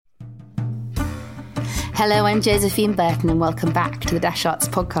Hello, I'm Josephine Burton and welcome back to the Dash Arts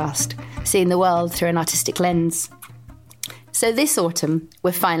podcast, seeing the world through an artistic lens. So this autumn,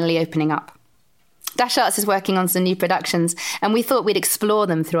 we're finally opening up. Dash Arts is working on some new productions and we thought we'd explore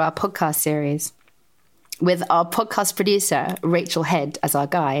them through our podcast series, with our podcast producer, Rachel Head, as our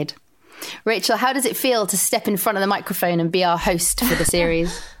guide. Rachel, how does it feel to step in front of the microphone and be our host for the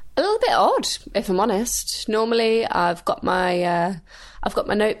series? A little bit odd, if I'm honest. Normally, I've got my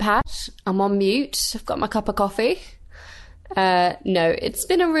notepad. I'm on mute. I've got my cup of coffee. No, it's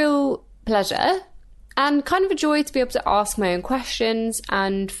been a real pleasure and kind of a joy to be able to ask my own questions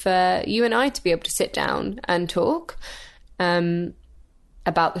and for you and I to be able to sit down and talk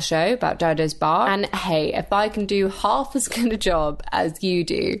about the show, about Dido's Bar. And hey, if I can do half as good a job as you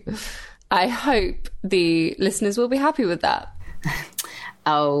do, I hope the listeners will be happy with that.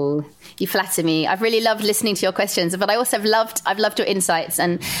 Oh, you flatter me. I've really loved listening to your questions, but I also I've loved your insights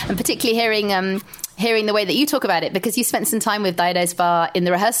and particularly hearing the way that you talk about it, because you spent some time with Dido's Bar in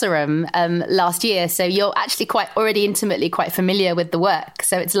the rehearsal room last year. So you're actually already intimately quite familiar with the work.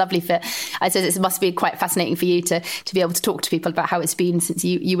 So it's lovely I suppose it must be quite fascinating for you to be able to talk to people about how it's been since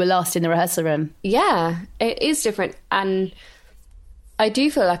you were last in the rehearsal room. Yeah, it is different. And I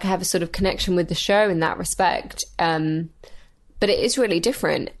do feel like I have a sort of connection with the show in that respect. But it is really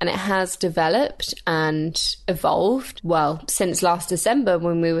different and it has developed and evolved, well, since last December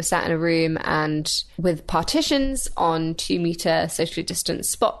when we were sat in a room and with partitions on 2-metre socially distanced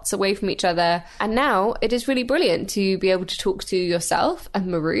spots away from each other. And now it is really brilliant to be able to talk to yourself and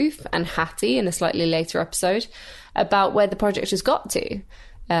Maroof and Hattie in a slightly later episode about where the project has got to.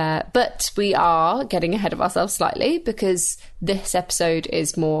 But we are getting ahead of ourselves slightly because this episode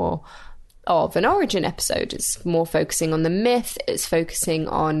is more of an origin episode. It's more focusing on the myth. It's focusing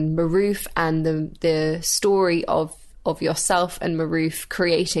on Maroof and the story of yourself and Maroof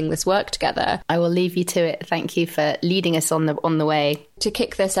creating this work together. I will leave you to it. Thank you for leading us on the way. To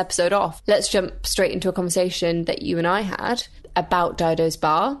kick this episode off, let's jump straight into a conversation that you and I had about Dido's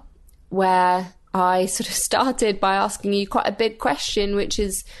Bar, where I sort of started by asking you quite a big question, which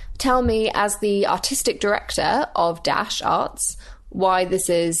is, tell me, as the artistic director of Dash Arts, why this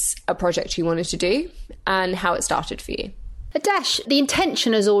is a project you wanted to do and how it started for you. At Dash, the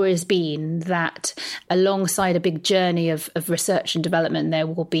intention has always been that alongside a big journey of research and development, there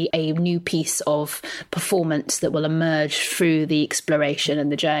will be a new piece of performance that will emerge through the exploration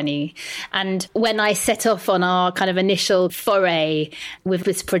and the journey. And when I set off on our kind of initial foray with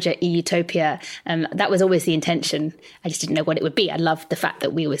this project, Utopia, that was always the intention. I just didn't know what it would be. I loved the fact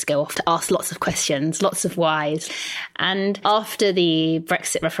that we always go off to ask lots of questions, lots of whys. And after the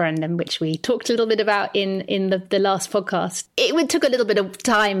Brexit referendum, which we talked a little bit about in the last podcast, it took a little bit of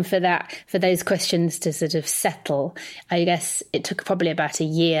time for those questions to sort of settle. I guess it took probably about a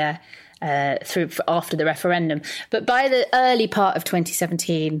year after the referendum. But by the early part of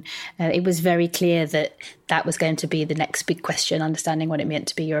 2017, it was very clear that was going to be the next big question, understanding what it meant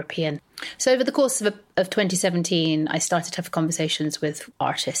to be European. So over the course of 2017, I started to have conversations with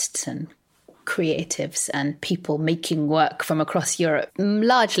artists and creatives and people making work from across Europe,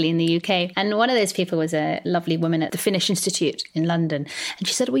 largely in the UK. And one of those people was a lovely woman at the Finnish Institute in London. And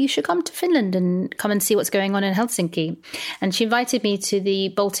she said, well, you should come to Finland and come and see what's going on in Helsinki. And she invited me to the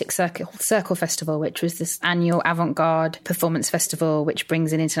Baltic Circle Festival, which was this annual avant-garde performance festival, which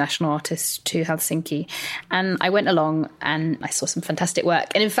brings in international artists to Helsinki. And I went along and I saw some fantastic work.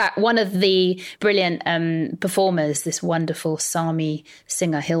 And in fact, one of the brilliant performers, this wonderful Sami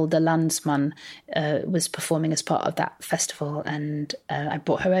singer, Hilda Landsman, was performing as part of that festival, and I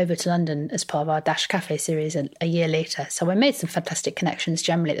brought her over to London as part of our Dash Cafe series a year later. So I made some fantastic connections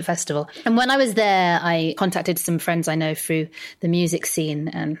generally at the festival. And when I was there, I contacted some friends I know through the music scene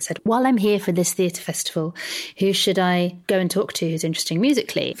and said, while I'm here for this theatre festival, who should I go and talk to who's interesting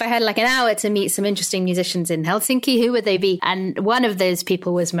musically? If I had like an hour to meet some interesting musicians in Helsinki, who would they be? And one of those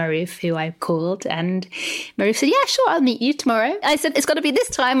people was Maroof, who I called, and Maroof said, yeah, sure, I'll meet you tomorrow. I said, it's got to be this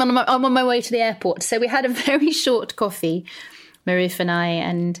time, I'm on my way to the airport. So we had a very short coffee, Maroof and I,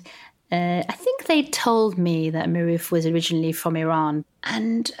 and I think they told me that Maroof was originally from Iran.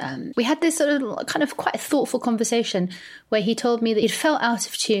 And we had this sort of kind of quite thoughtful conversation where he told me that he'd felt out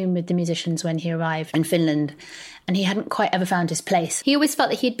of tune with the musicians when he arrived in Finland and he hadn't quite ever found his place. He always felt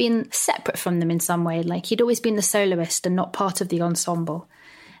that he'd been separate from them in some way, like he'd always been the soloist and not part of the ensemble.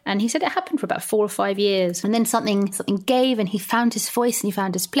 And he said it happened for about 4 or 5 years. And then something gave and he found his voice and he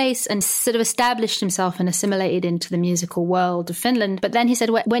found his place and sort of established himself and assimilated into the musical world of Finland. But then he said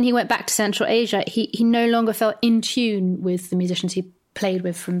when he went back to Central Asia, he no longer felt in tune with the musicians he played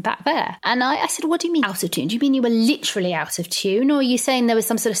with from back there. And I said, what do you mean out of tune? Do you mean you were literally out of tune? Or are you saying there was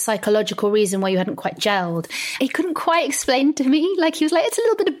some sort of psychological reason why you hadn't quite gelled? He couldn't quite explain to me. Like, he was like, it's a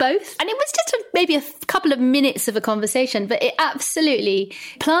little bit of both. And it was just maybe a couple of minutes of a conversation, but it absolutely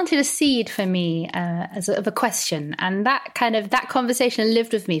planted a seed for me of a question. And that conversation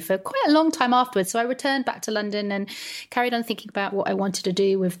lived with me for quite a long time afterwards. So I returned back to London and carried on thinking about what I wanted to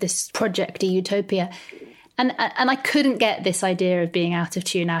do with this project, Utopia. And I couldn't get this idea of being out of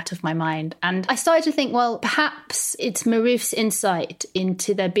tune out of my mind. And I started to think, well, perhaps it's Marouf's insight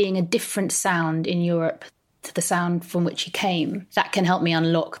into there being a different sound in Europe to the sound from which he came that can help me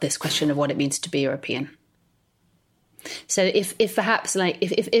unlock this question of what it means to be European. So if perhaps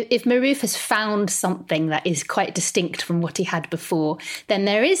if Marouf has found something that is quite distinct from what he had before, then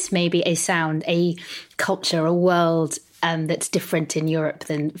there is maybe a sound, a culture, a world that's different in Europe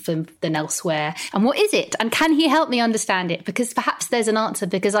than elsewhere. And what is it? And can he help me understand it? Because perhaps there's an answer,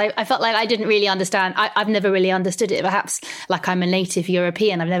 because I felt like I didn't really understand. I've never really understood it. Perhaps, like, I'm a native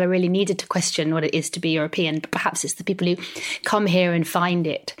European, I've never really needed to question what it is to be European. But perhaps it's the people who come here and find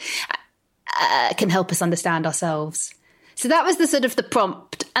it can help us understand ourselves. So that was the sort of the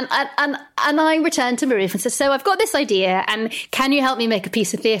prompt. And I returned to Marouf and said, so I've got this idea, and can you help me make a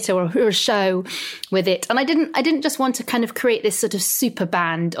piece of theatre or a show with it? And I didn't just want to kind of create this sort of super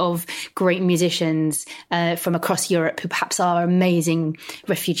band of great musicians from across Europe who perhaps are amazing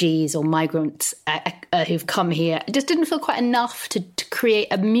refugees or migrants who've come here. It just didn't feel quite enough to create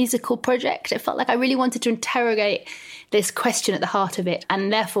a musical project. It felt like I really wanted to interrogate this question at the heart of it,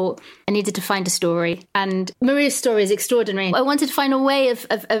 and therefore I needed to find a story. And Marouf's story is extraordinary. I wanted to find a way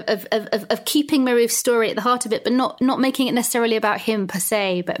of keeping Marouf's story at the heart of it, but not making it necessarily about him per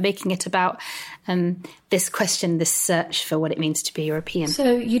se, but making it about this question, this search for what it means to be European.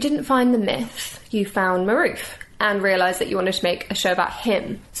 So you didn't find the myth, you found Marouf and realised that you wanted to make a show about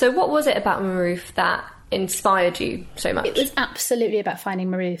him. So what was it about Marouf that inspired you so much? It was absolutely about finding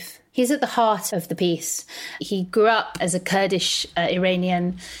Marouf. He's at the heart of the piece. He grew up as a Kurdish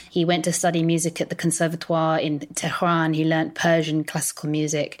Iranian. He went to study music at the Conservatoire in Tehran. He learnt Persian classical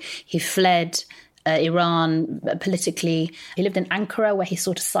music. He fled Iran politically. He lived in Ankara, where he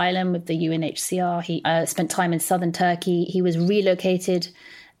sought asylum with the UNHCR. He spent time in southern Turkey. He was relocated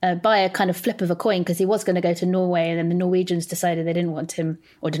by a kind of flip of a coin, because he was going to go to Norway, and then the Norwegians decided they didn't want him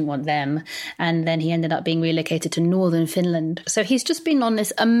or didn't want them. And then he ended up being relocated to northern Finland. So he's just been on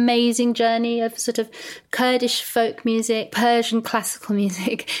this amazing journey of sort of Kurdish folk music, Persian classical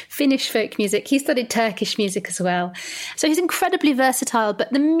music, Finnish folk music. He studied Turkish music as well. So he's incredibly versatile,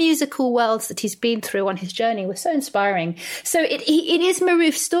 but the musical worlds that he's been through on his journey were so inspiring. So it is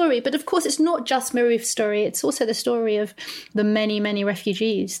Marouf's story, but of course it's not just Marouf's story. It's also the story of the many, many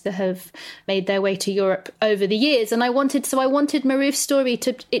refugees that have made their way to Europe over the years. And I wanted Marouf's story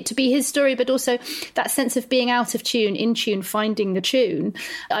to be his story, but also that sense of being out of tune, in tune, finding the tune.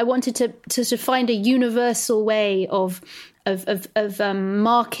 I wanted to find a universal way of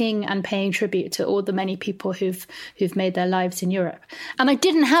marking and paying tribute to all the many people who've made their lives in Europe. And I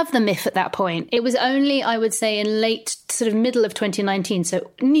didn't have the myth at that point. It was only, I would say, in late sort of middle of 2019,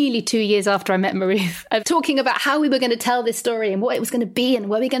 so nearly 2 years after I met Marouf, of talking about how we were going to tell this story and what it was going to be and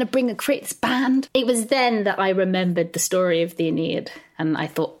where we were going to bring and create this band. It was then that I remembered the story of the Aeneid, and I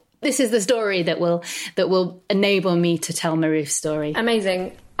thought, this is the story that will enable me to tell Marouf's story.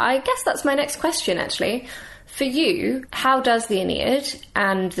 Amazing. I guess that's my next question, actually. For you, how does the Aeneid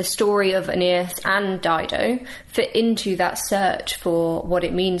and the story of Aeneas and Dido fit into that search for what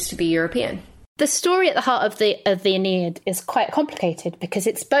it means to be European? The story at the heart of the Aeneid is quite complicated, because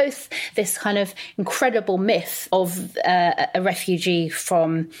it's both this kind of incredible myth of a refugee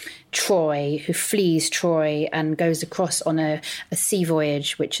from Troy who flees Troy and goes across on a sea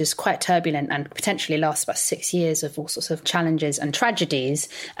voyage, which is quite turbulent and potentially lasts about 6 years of all sorts of challenges and tragedies,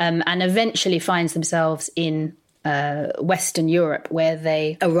 and eventually finds themselves in Western Europe, where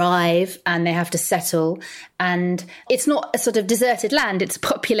they arrive and they have to settle. And it's not a sort of deserted land, it's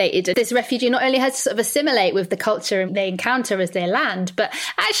populated. This refugee not only has to sort of assimilate with the culture they encounter as they land, but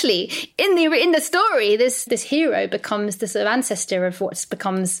actually in the story, this hero becomes the sort of ancestor of what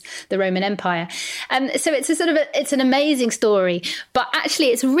becomes the Roman Empire. So it's an amazing story, but actually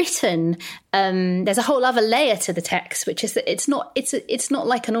it's written. There's a whole other layer to the text, which is that it's not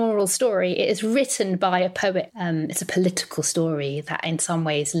like an oral story. It is written by a poet. It's a political story that in some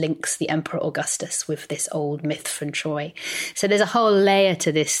ways links the Emperor Augustus with this old myth from Troy. So there's a whole layer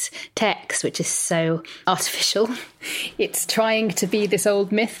to this text, which is so artificial It's trying to be this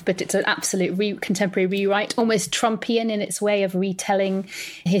old myth, but it's an absolute contemporary rewrite, almost Trumpian in its way of retelling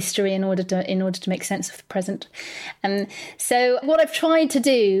history in order to make sense of the present. And so what I've tried to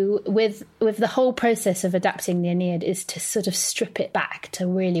do with the whole process of adapting the Aeneid is to sort of strip it back to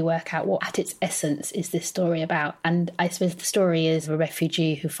really work out what at its essence is this story about. And I suppose the story is of a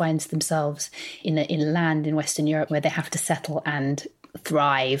refugee who finds themselves in a land in Western Europe where they have to settle and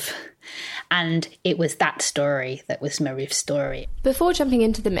thrive. And it was that story that was Marouf's story. Before jumping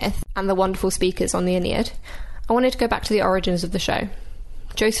into the myth and the wonderful speakers on the Aeneid, I wanted to go back to the origins of the show.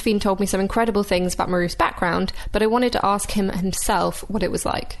 Josephine told me some incredible things about Marouf's background, but I wanted to ask him himself what it was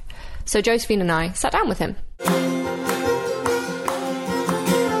like. So Josephine and I sat down with him.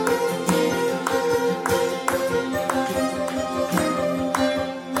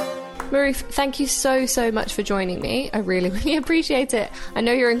 Marouf, thank you so much for joining me. I really appreciate it. I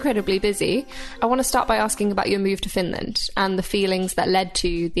know you're incredibly busy. I want to start by asking about your move to Finland and the feelings that led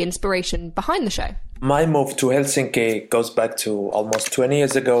to the inspiration behind the show. My move to Helsinki goes back to almost 20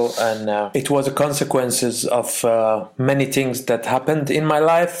 years ago, and it was a consequences of many things that happened in my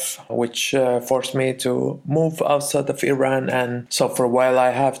life, which forced me to move outside of Iran. And so for a while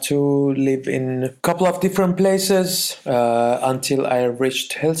I have to live in a couple of different places until I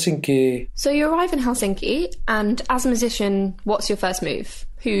reached Helsinki. So you arrive in Helsinki, and as a musician, what's your first move?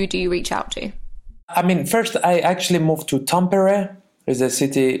 Who do you reach out to? I mean, first I actually moved to Tampere. It's a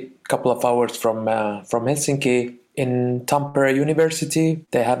city couple of hours from Helsinki. In Tampere University,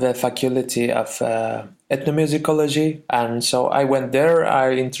 they have a faculty of ethnomusicology, and so I went there.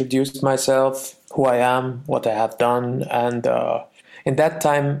 I introduced myself, who I am, what I have done, and in that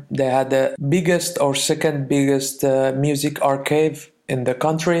time they had the biggest or second biggest music archive in the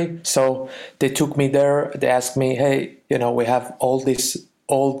country. So they took me there. They asked me, hey, we have all these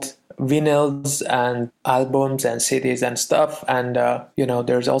old vinyls and albums and CDs and stuff, and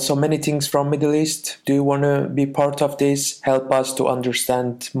there's also many things from Middle East. Do you want to be part of this? Help us to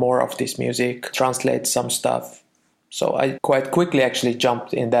understand more of this music, translate some stuff. So I quite quickly actually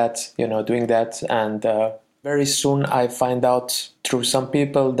jumped in that, doing that, and very soon I find out through some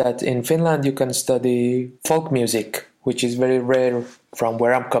people that in Finland you can study folk music, which is very rare from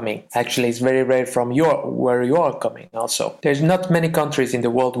where I'm coming. Actually, it's very rare from where you are coming also. There's not many countries in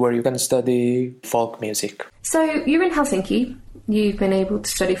the world where you can study folk music. So you're in Helsinki. You've been able to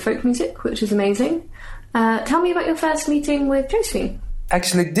study folk music, which is amazing. Tell me about your first meeting with Josephine.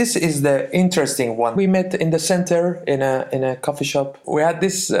 Actually, this is the interesting one. We met in the center in a coffee shop. We had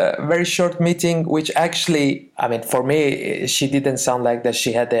this very short meeting, which actually, for me, she didn't sound like that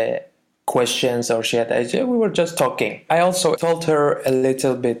she had questions or we were just talking. I also told her a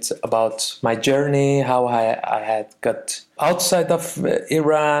little bit about my journey, how I had got outside of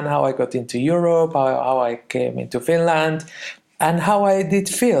Iran, how I got into Europe, how I came into Finland, and how I did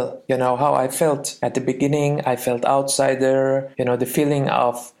feel, how I felt at the beginning. I felt outsider, the feeling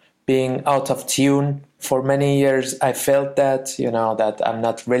of being out of tune. For many years, I felt that, that I'm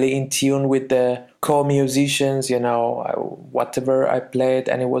not really in tune with the co-musicians, whatever I played,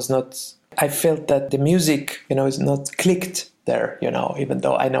 and it was not, I felt that the music, is not clicked there, even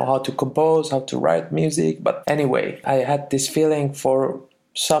though I know how to compose, how to write music. But anyway, I had this feeling for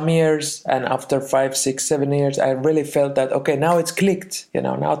some years, and after 5, 6, 7 years, I really felt that, okay, now it's clicked,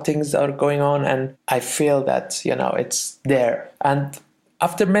 now things are going on, and I feel that, it's there. And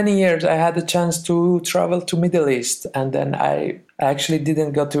after many years, I had a chance to travel to Middle East, and then I actually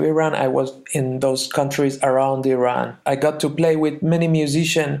didn't go to Iran. I was in those countries around Iran. I got to play with many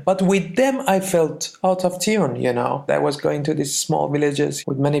musicians, but with them I felt out of tune, I was going to these small villages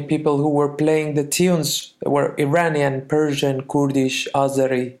with many people who were playing the tunes. They were Iranian, Persian, Kurdish,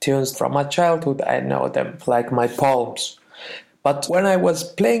 Azeri tunes. From my childhood, I know them like my palms. But when I was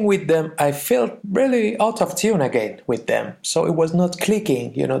playing with them, I felt really out of tune again with them. So it was not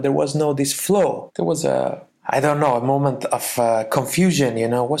clicking, there was no this flow. There was a moment of confusion,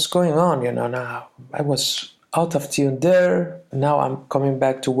 what's going on, now I was out of tune there. Now I'm coming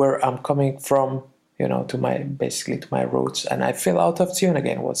back to where I'm coming from, to my roots, and I feel out of tune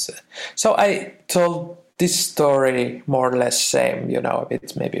again. So I told this story more or less same,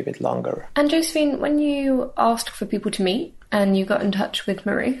 it's maybe a bit longer. And Josephine, when you asked for people to meet and you got in touch with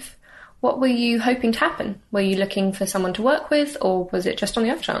Marouf, what were you hoping to happen? Were you looking for someone to work with, or was it just on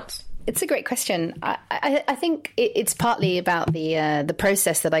the off chance? It's a great question. I think it's partly about the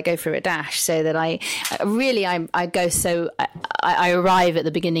process that I go through at Dash, so that I arrive at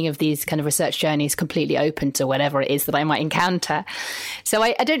the beginning of these kind of research journeys completely open to whatever it is that I might encounter. So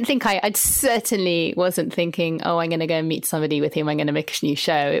I don't think I certainly wasn't thinking, oh, I'm going to go and meet somebody with whom I'm going to make a new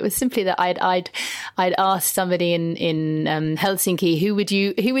show. It was simply that I'd asked somebody in Helsinki, who would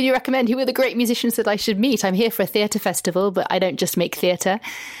you recommend? Who are the great musicians that I should meet? I'm here for a theatre festival, but I don't just make theatre.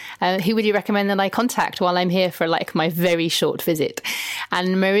 Who would you recommend that I contact while I'm here for like my very short visit?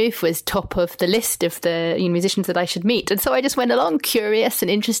 And Maruf was top of the list of the musicians that I should meet. And so I just went along curious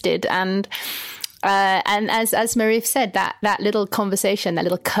and interested. And as Maruf said, that little conversation, that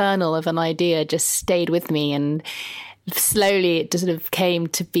little kernel of an idea just stayed with me. And slowly it just sort of came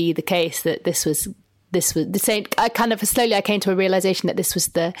to be the case that this was the same. I came to a realization that this was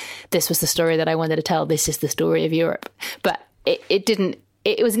the story that I wanted to tell. This is the story of Europe. But it didn't.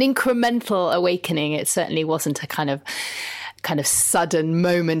 It was an incremental awakening. It certainly wasn't a kind of sudden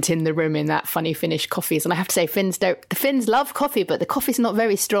moment in the room in that funny Finnish coffees. And I have to say, the Finns love coffee, but the coffee's not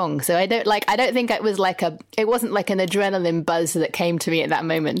very strong. So I don't think it wasn't like an adrenaline buzz that came to me at that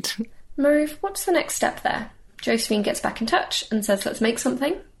moment. Maruf, what's the next step there? Josephine gets back in touch and says, let's make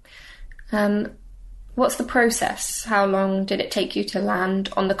something. What's the process? How long did it take you to land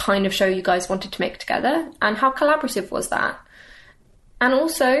on the kind of show you guys wanted to make together? And how collaborative was that? And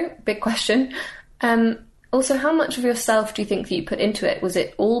also, big question, also, how much of yourself do you think that you put into it? Was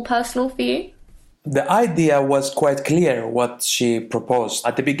it all personal for you? The idea was quite clear what she proposed.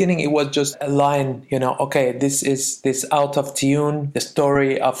 At the beginning, it was just a line, okay, this is this out of tune, the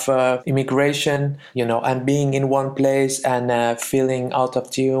story of immigration, and being in one place and feeling out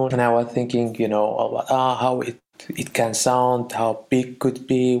of tune. And I was thinking, how it can sound, how big could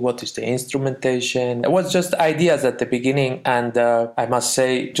be, what is the instrumentation. It was just ideas at the beginning, and I must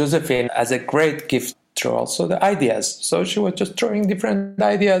say Josephine has a great gift through also the ideas. So she was just throwing different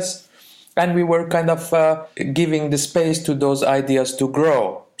ideas, and we were kind of giving the space to those ideas to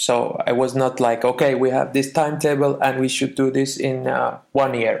grow. So I was not like, okay, we have this timetable and we should do this in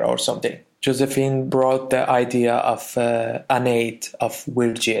 1 year or something. Josephine brought the idea of Aeneid of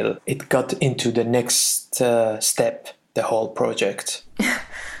Virgil. It got into the next step, the whole project.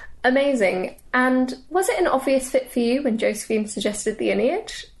 Amazing. And was it an obvious fit for you when Josephine suggested the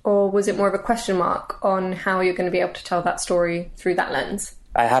Aeneid? Or was it more of a question mark on how you're going to be able to tell that story through that lens?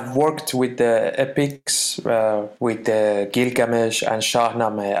 I have worked with the epics, with the Gilgamesh and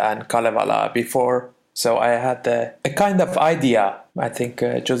Shahnameh and Kalevala before. So I had a kind of idea. I think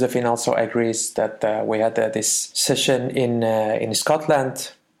Josephine also agrees that we had this session in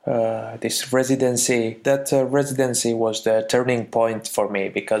Scotland, this residency. That residency was the turning point for me,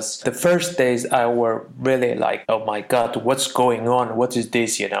 because the first days I were really like, oh my God, what's going on? What is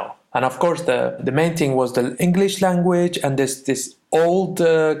this, And of course, the main thing was the English language and this old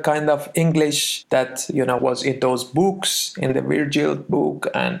kind of English that was in those books, in the Virgil book.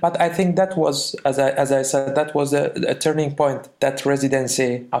 But I think that was, as I said, that was a turning point. That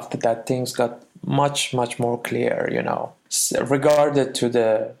residency. After that, things got much more clear. Regarded to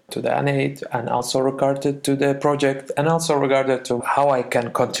the Aeneid, and also regarded to the project, and also regarded to how I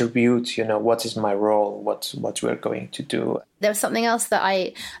can contribute. What is my role? What we're going to do. There was something else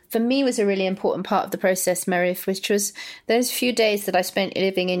that for me was a really important part of the process, Maruf, which was those few days that I spent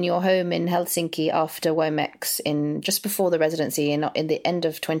living in your home in Helsinki after WOMEX just before the residency in the end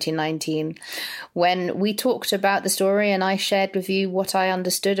of 2019, when we talked about the story and I shared with you what I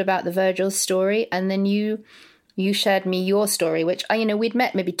understood about the Virgil story, and then you shared me your story, which, we'd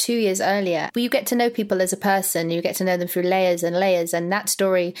met maybe 2 years earlier. But you get to know people as a person, you get to know them through layers and layers. And that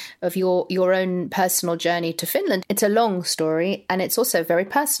story of your own personal journey to Finland, it's a long story and it's also very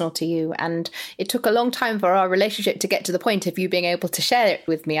personal to you. And it took a long time for our relationship to get to the point of you being able to share it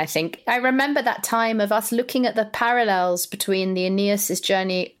with me, I think. I remember that time of us looking at the parallels between the Aeneas'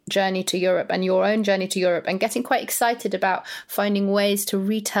 journey to Europe and your own journey to Europe, and getting quite excited about finding ways to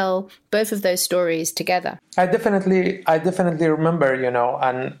retell both of those stories together. I definitely remember,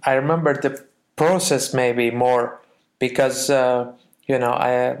 and I remember the process maybe more because,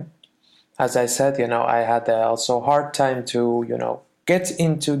 I, as I said, I had also hard time to, get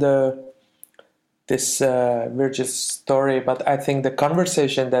into this Virgil story. But I think the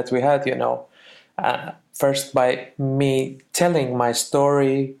conversation that we had, first by me telling my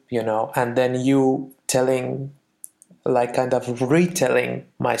story, and then you telling, like kind of retelling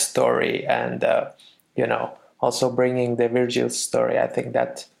my story, and, also bringing the Virgil story. I think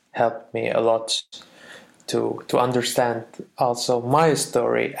that helped me a lot to understand also my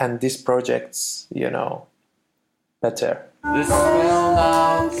story and these projects, better. The spell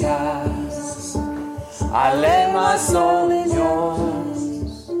now casts, I lay my soul in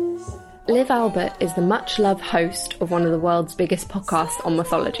yours. Liv Albert is the much-loved host of one of the world's biggest podcasts on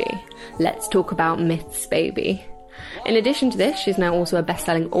mythology, Let's Talk About Myths, Baby. In addition to this, she's now also a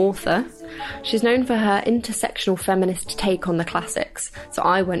best-selling author. She's known for her intersectional feminist take on the classics, so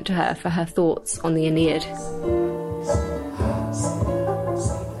I went to her for her thoughts on the Aeneid.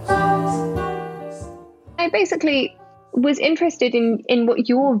 I basically was interested in what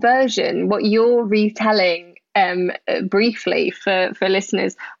your version, what your retelling, briefly for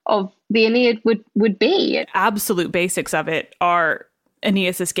listeners of the Aeneid would be. Absolute basics of it are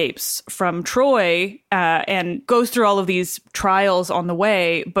Aeneas escapes from Troy and goes through all of these trials on the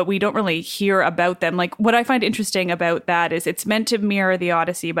way, but we don't really hear about them. Like, what I find interesting about that is it's meant to mirror the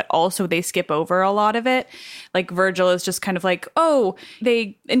Odyssey, but also they skip over a lot of it. Like, Virgil is just kind of like, oh,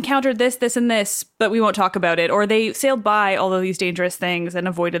 they encountered this, this, and this, but we won't talk about it. Or they sailed by all of these dangerous things and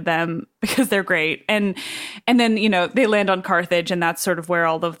avoided them because they're great. And then, you know, they land on Carthage, and that's sort of where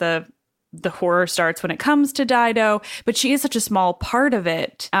all of the horror starts when it comes to Dido, but she is such a small part of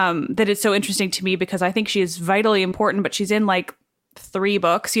it that it's so interesting to me, because I think she is vitally important, but she's in like 3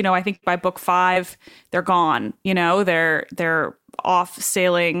 books. You know, I think by book 5, they're gone. You know, they're off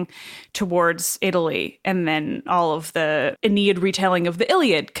sailing towards Italy, and then all of the Aeneid retelling of the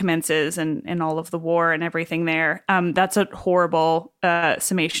Iliad commences, and all of the war and everything there. That's a horrible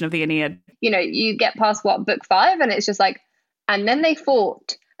summation of the Aeneid. You know, you get past book 5, and it's just like, and then they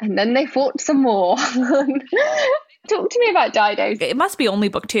fought. And then they fought some more. Talk to me about Dido. It must be only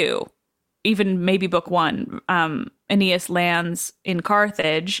book 2, even maybe book 1. Aeneas lands in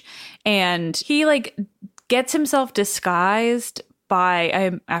Carthage, and he like gets himself disguised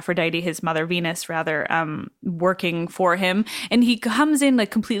by Aphrodite, his mother, Venus, rather, working for him. And he comes in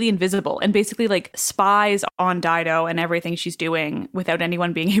like completely invisible and basically like spies on Dido and everything she's doing without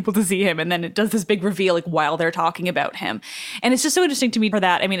anyone being able to see him. And then it does this big reveal like while they're talking about him. And it's just so interesting to me for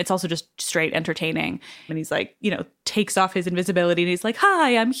that. I mean, it's also just straight entertaining. And he's like, you know, takes off his invisibility and he's like,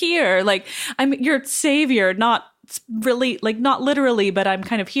 hi, I'm here. Like, I'm your savior, not really, like, not literally, but I'm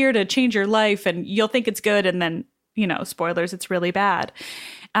kind of here to change your life and you'll think it's good. And then, you know, spoilers, it's really bad.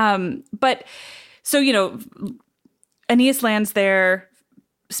 But so, you know, Aeneas lands there,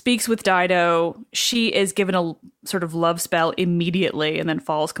 speaks with Dido. She is given a sort of love spell immediately and then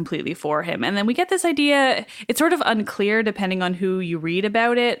falls completely for him. And then we get this idea, it's sort of unclear depending on who you read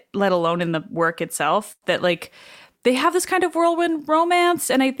about it, let alone in the work itself, that like they have this kind of whirlwind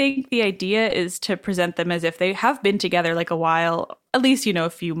romance. And I think the idea is to present them as if they have been together like a while, at least, you know, a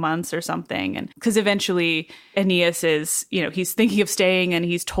few months or something. And because eventually Aeneas is, you know, he's thinking of staying and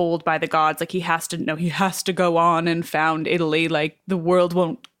he's told by the gods, like he has to go on and found Italy. Like the world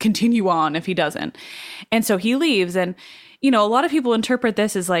won't continue on if he doesn't. And so he leaves. And, you know, a lot of people interpret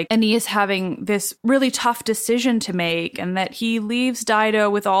this as like Aeneas having this really tough decision to make, and that he leaves Dido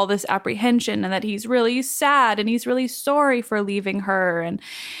with all this apprehension, and that he's really sad and he's really sorry for leaving her. And,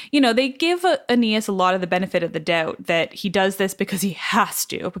 you know, they give Aeneas a lot of the benefit of the doubt that he does this because he has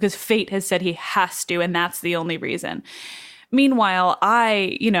to, because fate has said he has to, and that's the only reason. Meanwhile,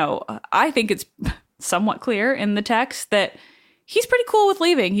 I think it's somewhat clear in the text that he's pretty cool with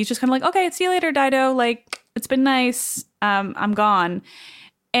leaving. He's just kind of like, okay, see you later, Dido. Like, it's been nice. I'm gone.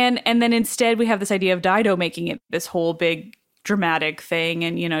 And then instead we have this idea of Dido making it this whole big dramatic thing.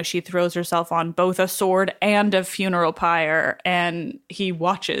 And, you know, she throws herself on both a sword and a funeral pyre, and he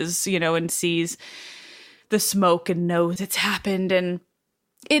watches, you know, and sees the smoke and knows it's happened. And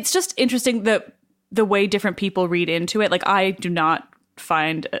it's just interesting the way different people read into it. Like, I do not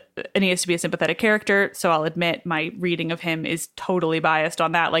find Aeneas to be a sympathetic character, so I'll admit my reading of him is totally biased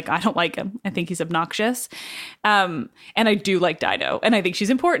on that. Like, I don't like him. I think he's obnoxious. And I do like Dido, and I think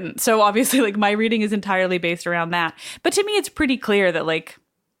she's important. So obviously, like, my reading is entirely based around that. But to me, it's pretty clear that, like,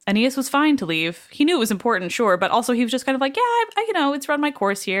 Aeneas was fine to leave. He knew it was important, sure, but also he was just kind of like, yeah, I you know, it's run my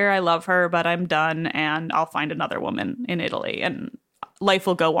course here. I love her, but I'm done, and I'll find another woman in Italy, and life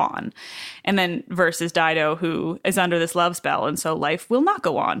will go on. And then versus Dido, who is under this love spell, and so life will not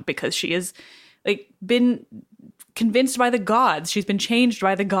go on because she has like been convinced by the gods. She's been changed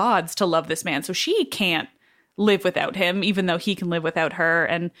by the gods to love this man. So she can't live without him, even though he can live without her.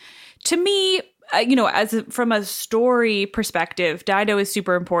 And to me, you know, from a story perspective, Dido is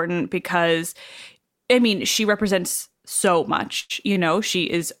super important because, I mean, she represents so much. You know, she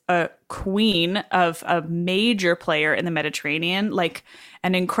is a queen of a major player in the Mediterranean, like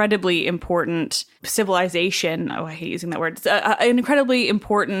an incredibly important civilization. Oh, I hate using that word. An incredibly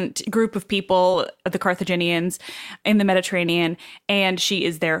important group of people, the Carthaginians in the Mediterranean, and she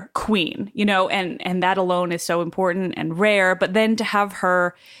is their queen, you know, and that alone is so important and rare. But then to have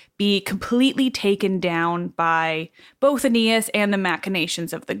her be completely taken down by both Aeneas and the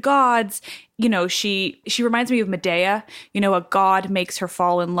machinations of the gods. You know, she reminds me of Medea. You know, a god makes her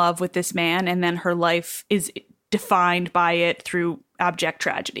fall in love with this man, and then her life is defined by it through abject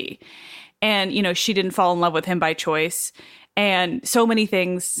tragedy. And, you know, she didn't fall in love with him by choice. And so many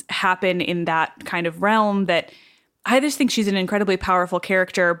things happen in that kind of realm that I just think she's an incredibly powerful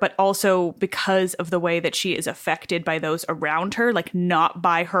character, but also because of the way that she is affected by those around her, like not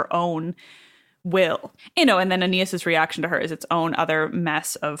by her own will. You know, and then Aeneas's reaction to her is its own other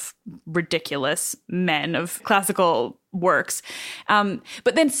mess of ridiculous men of classical works.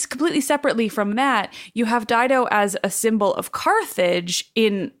 But then completely separately from that, you have Dido as a symbol of Carthage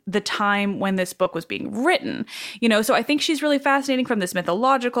in the time when this book was being written. You know, so I think she's really fascinating from this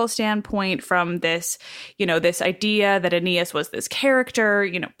mythological standpoint, from this, you know, this idea that Aeneas was this character,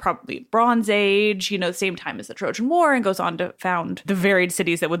 you know, probably Bronze Age, you know, same time as the Trojan War, and goes on to found the varied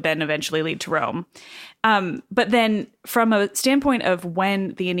cities that would then eventually lead to Rome. But then from a standpoint of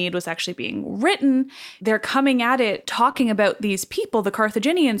when the Aeneid was actually being written, they're coming at it talking about these people, the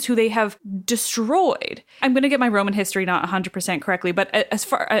Carthaginians, who they have destroyed. I'm going to get my Roman history not 100% correctly, but as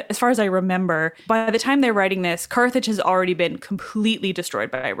far as I remember, by the time they're writing this, Carthage has already been completely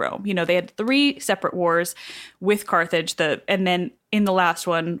destroyed by Rome. You know, they had 3 separate wars with Carthage, and then in the last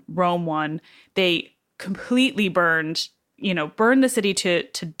one, Rome won. They completely burned the city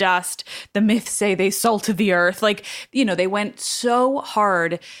to dust. The myths say they salted the earth. Like, you know, they went so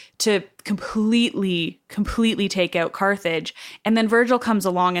hard to completely take out Carthage. And then Virgil comes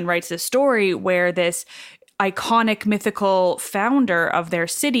along and writes this story where this iconic mythical founder of their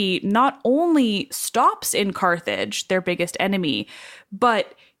city not only stops in Carthage, their biggest enemy,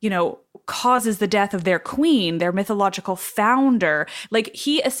 but, you know, causes the death of their queen, their mythological founder. Like,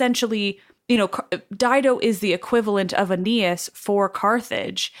 he essentially, you know, Dido is the equivalent of Aeneas for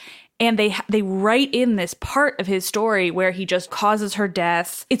Carthage. And they write in this part of his story where he just causes her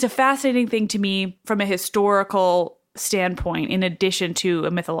death. It's a fascinating thing to me from a historical standpoint, in addition to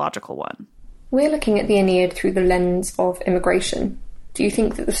a mythological one. We're looking at the Aeneid through the lens of immigration. Do you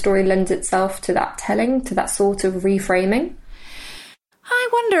think that the story lends itself to that telling, to that sort of reframing? I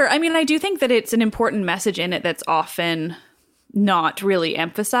wonder. I mean, I do think that it's an important message in it that's often not really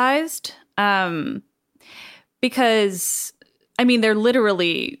emphasized. Because, I mean, they're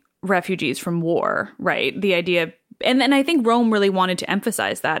literally refugees from war, right? The idea, and then I think Rome really wanted to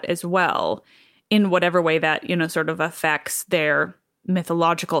emphasize that as well, in whatever way that, you know, sort of affects their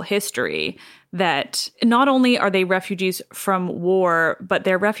mythological history, that not only are they refugees from war, but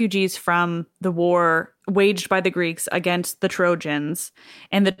they're refugees from the war waged by the Greeks against the Trojans.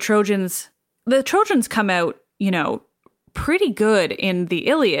 And the Trojans come out, you know, pretty good in the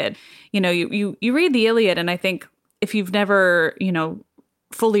Iliad. You know, you read the Iliad, and I think if you've never, you know,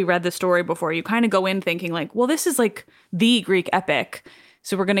 fully read the story before, you kind of go in thinking like, well, this is like the Greek epic,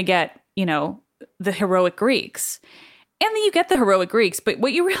 so we're going to get, you know, the heroic Greeks. And then you get the heroic Greeks, but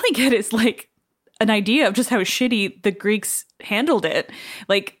what you really get is like an idea of just how shitty the Greeks handled it.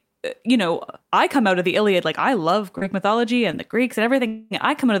 Like, you know, I come out of the Iliad, like, I love Greek mythology and the Greeks and everything.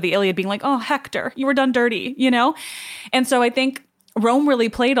 I come out of the Iliad being like, oh, Hector, you were done dirty, you know? And so I think Rome really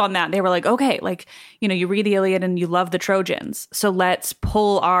played on that. They were like, okay, like, you know, you read the Iliad and you love the Trojans, so let's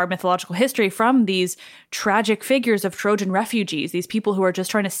pull our mythological history from these tragic figures of Trojan refugees, these people who are just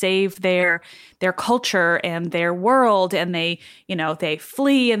trying to save their culture and their world, and they, you know, they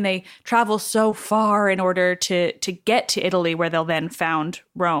flee and they travel so far in order to get to Italy, where they'll then found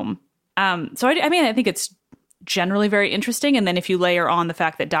Rome. So I mean, I think it's generally very interesting. And then if you layer on the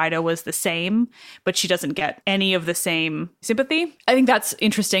fact that Dido was the same, but she doesn't get any of the same sympathy, I think that's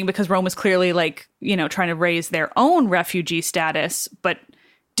interesting, because Rome was clearly, like, you know, trying to raise their own refugee status, but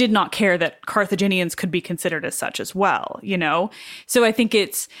did not care that Carthaginians could be considered as such as well, you know? So I think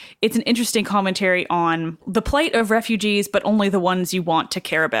it's an interesting commentary on the plight of refugees, but only the ones you want to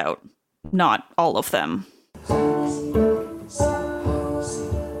care about, not all of them.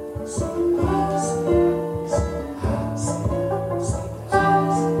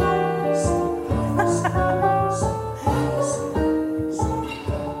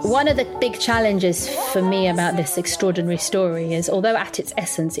 One of the big challenges for me about this extraordinary story is, although at its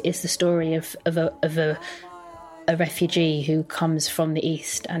essence it is the story of a a refugee who comes from the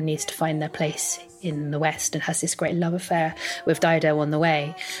East and needs to find their place in the West and has this great love affair with Dido on the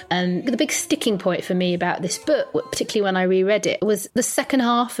way. And the big sticking point for me about this book, particularly when I reread it, was the second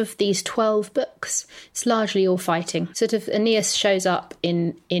half of these 12 books. It's largely all fighting. Sort of Aeneas shows up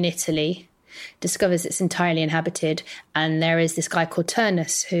in Italy, discovers it's entirely inhabited, and there is this guy called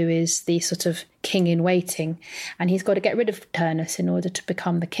Turnus who is the sort of king in waiting, and he's got to get rid of Turnus in order to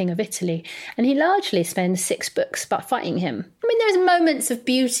become the king of Italy. And he largely spends 6 books about fighting him. I mean, there's moments of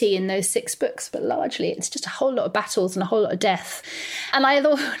beauty in those 6 books, but largely it's just a whole lot of battles and a whole lot of death. And I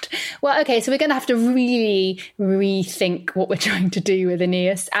thought, well, okay, so we're going to have to really rethink what we're trying to do with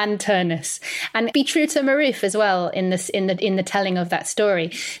Aeneas and Turnus, and be true to Maruf as well in the telling of that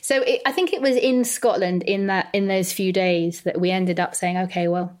story. So I think it was in Scotland in those few days that we ended up saying, okay,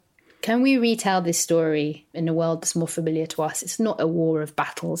 well, can we retell this story in a world that's more familiar to us? It's not a war of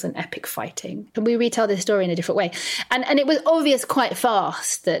battles and epic fighting. Can we retell this story in a different way? And it was obvious quite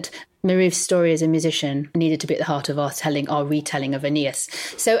fast that Maruf's story as a musician needed to be at the heart of our retelling of Aeneas.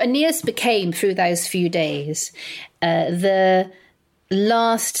 So Aeneas became, through those few days, the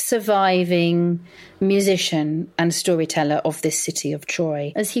last surviving musician and storyteller of this city of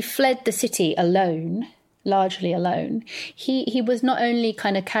Troy. As he fled the city alone, largely alone, he was not only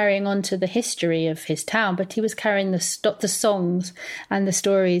kind of carrying on to the history of his town, but he was carrying the songs and the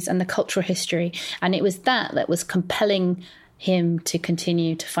stories and the cultural history. And it was that was compelling him to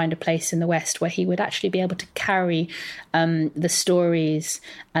continue to find a place in the West where he would actually be able to carry the stories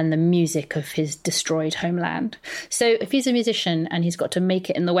and the music of his destroyed homeland. So if he's a musician and he's got to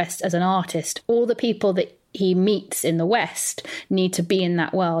make it in the West as an artist, all the people that he meets in the West need to be in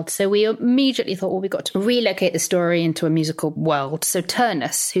that world. So we immediately thought, well, we've got to relocate the story into a musical world. So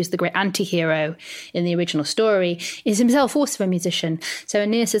Turnus, who's the great anti-hero in the original story, is himself also a musician. So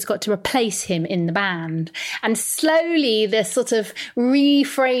Aeneas has got to replace him in the band. And slowly this sort of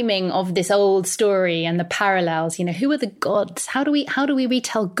reframing of this old story and the parallels, who are the gods? How do we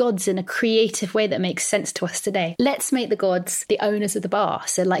retell gods in a creative way that makes sense to us today? Let's make the gods the owners of the bar.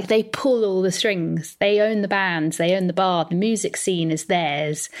 So they pull all the strings. They own the bands, they own the bar, the music scene is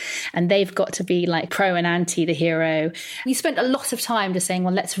theirs, and they've got to be pro and anti the hero. We spent a lot of time just saying,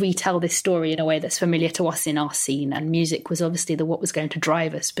 well, let's retell this story in a way that's familiar to us in our scene, and music was obviously what was going to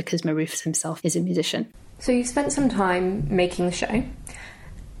drive us because Maruf himself is a musician. So you spent some time making the show,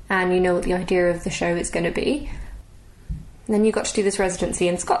 and you know what the idea of the show is going to be. And then you got to do this residency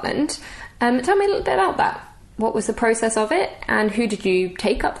in Scotland. Tell me a little bit about that. What was the process of it, and who did you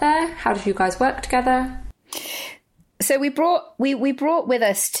take up there? How did you guys work together? So we brought with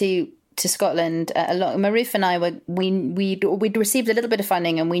us to Scotland a lot. Maruf and I we'd received a little bit of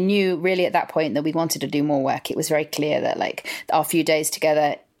funding, and we knew really at that point that we wanted to do more work. It was very clear that our few days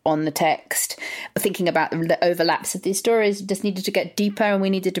together on the text, thinking about the overlaps of these stories, just needed to get deeper, and we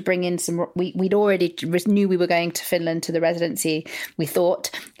needed to bring in some. We'd already knew we were going to Finland to the residency, we thought,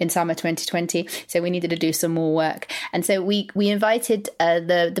 in summer 2020, so we needed to do some more work. And so we invited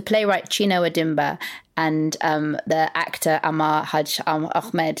the playwright Chino Adimba and the actor Amar Haj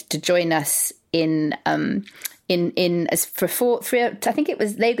Ahmed to join us in for 3. I think it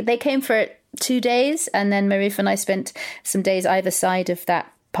was they came for 2 days, and then Maruf and I spent some days either side of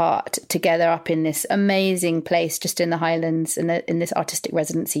that part together up in this amazing place just in the Highlands, in this artistic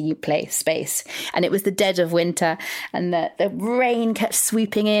residency space. And it was the dead of winter, and the rain kept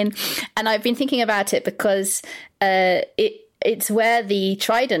sweeping in. And I've been thinking about it because it's where the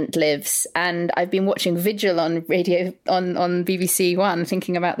Trident lives, and I've been watching Vigil on radio on BBC One,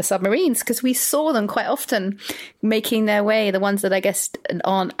 thinking about the submarines, because we saw them quite often making their way, the ones that I guess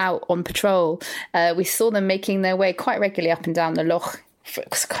aren't out on patrol. We saw them making their way quite regularly up and down the loch. It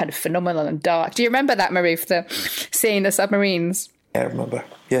was kind of phenomenal and dark. Do you remember that, Maruf, seeing the submarines? I remember,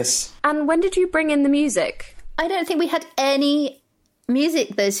 yes. And when did you bring in the music? I don't think we had any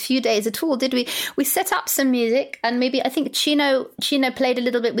music those few days at all, did we? We set up some music, and maybe I think Chino played a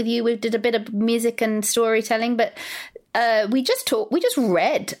little bit with you. We did a bit of music and storytelling, but we just talked. We just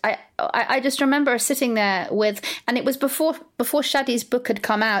read. I just remember sitting there and it was before Shadi's book had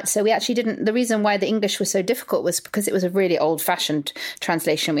come out, so we actually didn't. The reason why the English was so difficult was because it was a really old-fashioned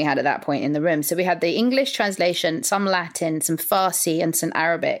translation we had at that point in the room. So we had the English translation, some Latin, some Farsi, and some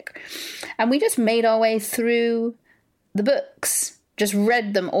Arabic, and we just made our way through the books. Just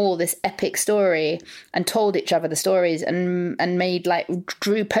read them all, this epic story, and told each other the stories, and made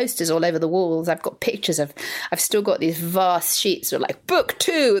drew posters all over the walls. I've got pictures I've still got these vast sheets of book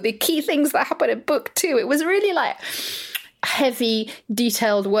 2, the key things that happen in book 2. It was really heavy,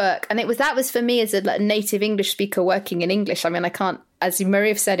 detailed work, and that was for me as a native English speaker working in English. I mean, I can't as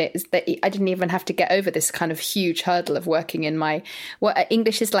Marie said it, is that I didn't even have to get over this kind of huge hurdle of working in what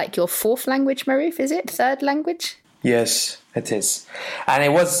English is like your fourth language, Marie, is it? Third language? Yes, it is. And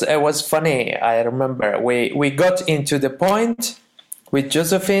it was funny. I remember we got into the point with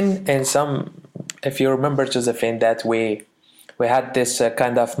Josephine and if you remember, Josephine, that we had this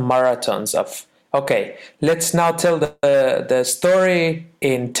kind of marathons of, okay, let's now tell the story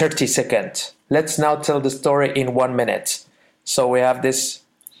in 30 seconds. Let's now tell the story in 1 minute. So we have this,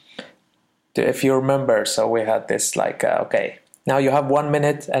 if you remember, so we had this like, okay, now you have 1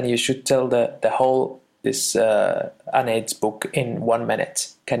 minute and you should tell the whole, this Aneid's book in 1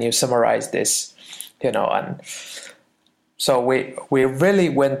 minute. Can you summarize this? And so we really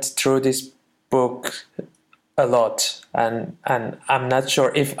went through this book a lot, and I'm not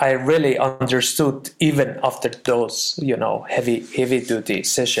sure if I really understood even after those heavy duty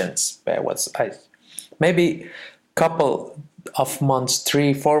sessions. Maybe couple of months,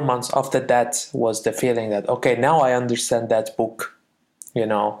 3-4 months after that was the feeling that, okay, now I understand that book,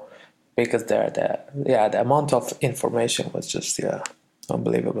 because the amount of information was just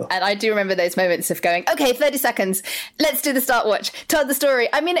unbelievable. And I do remember those moments of going, okay, 30 seconds, let's do the start watch, tell the story.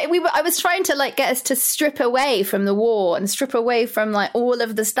 I mean, I was trying to like get us to strip away from the war and strip away from like all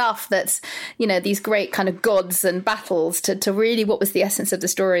of the stuff that's, these great kind of gods and battles to really what was the essence of the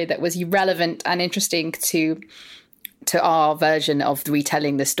story that was relevant and interesting to our version of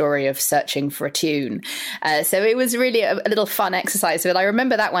retelling the story of searching for a tune. So it was really a little fun exercise. But I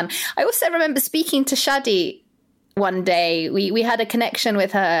remember that one. I also remember speaking to Shadi one day. We had a connection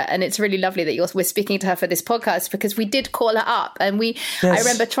with her, and it's really lovely that we're speaking to her for this podcast, because we did call her up, and Yes. I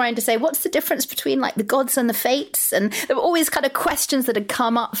remember trying to say, what's the difference between like the gods and the fates? And there were always kind of questions that had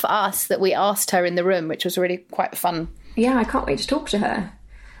come up for us that we asked her in the room, which was really quite fun. Yeah, I can't wait to talk to her.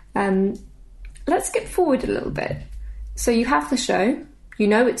 Let's skip forward a little bit. So you have the show,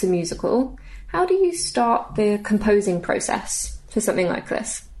 it's a musical. How do you start the composing process for something like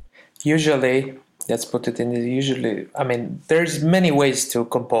this? Usually, let's put it in I mean, there's many ways to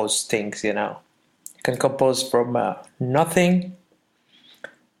compose things, You can compose from nothing,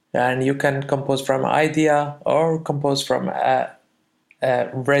 and you can compose from an idea, or compose from a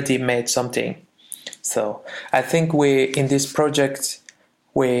ready-made something. So I think in this project,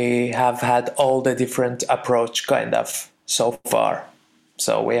 we have had all the different approach kind of so far.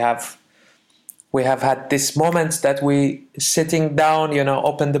 So we have had this moment that we sitting down,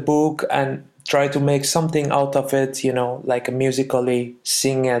 open the book and try to make something out of it, like musically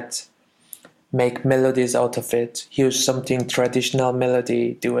sing it, make melodies out of it, use something traditional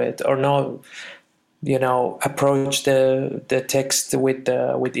melody, do it, or no, approach the text with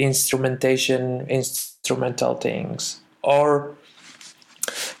instrumental things, or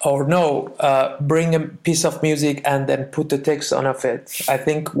bring a piece of music and then put the text on of it. I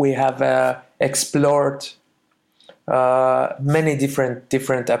think we have explored many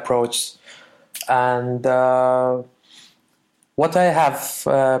different approaches, and what I have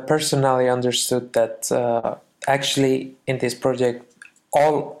personally understood that actually in this project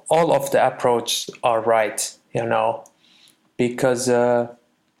all of the approaches are right, because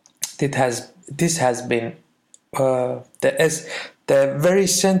this has been the very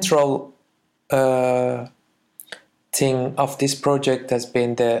central thing of this project has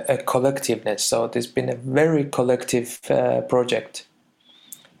been the collectiveness. So there's been a very collective project.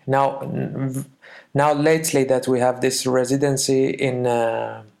 Now lately that we have this residency in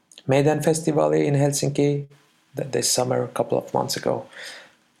Meidän Festival in Helsinki this summer, a couple of months ago,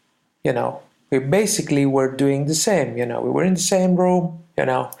 we basically were doing the same. We were in the same room,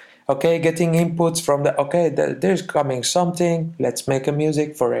 okay, getting inputs from there's coming something, let's make a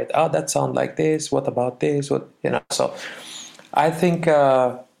music for it. Oh, that sounds like this, what about this, so I think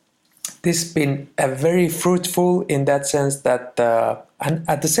this has been a very fruitful in that sense that and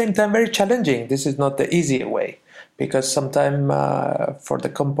at the same time very challenging. This is not the easy way, because sometimes for the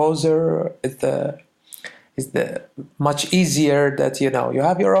composer it's the much easier that you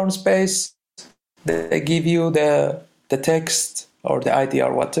have your own space, they give you the text or the idea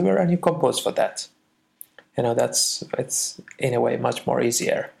or whatever, and you compose for that. It's in a way much more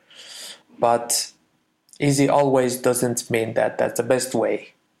easier. But easy always doesn't mean that that's the best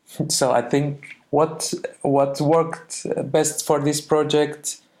way. So I think what worked best for this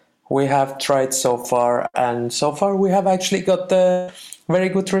project we have tried so far, and so far we have actually got very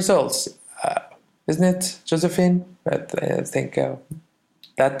good results, isn't it, Josephine? But I think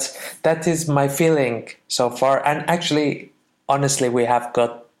that is my feeling so far, and actually. Honestly, we have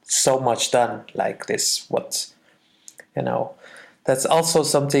got so much done like this. That's also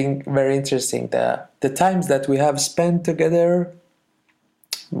something very interesting. The times that we have spent together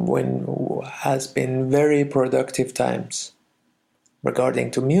has been very productive times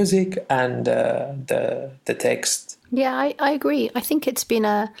regarding to music and the text. Yeah, I agree. I think it's been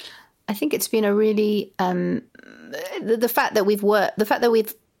a really the fact that we've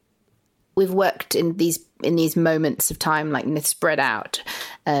worked in these moments of time, like spread out,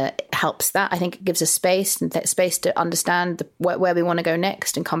 helps that. I think it gives us space to understand where we want to go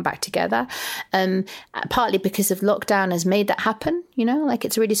next and come back together. Partly because of lockdown has made that happen. Like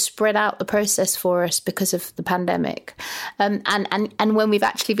it's really spread out the process for us because of the pandemic. And when we've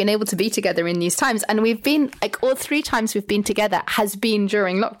actually been able to be together in these times, and we've been like all 3 times we've been together has been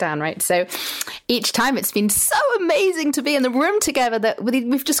during lockdown, right? So each time it's been so amazing to be in the room together that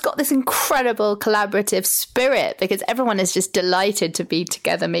we've just got this incredible collaborative spirit because everyone is just delighted to be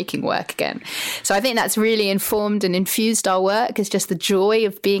together making work again. So I think that's really informed and infused our work, is just the joy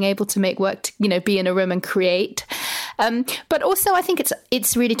of being able to make work, be in a room and create. But also I think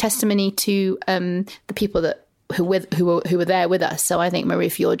it's really testimony to the people who were there with us. So I think,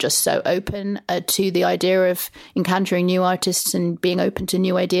 Marif, you're just so open to the idea of encountering new artists and being open to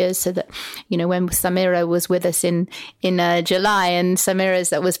new ideas. So that, when Samira was with us in July, and Samira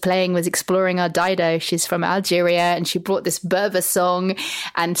that was playing was exploring our Dido. She's from Algeria, and she brought this Berber song,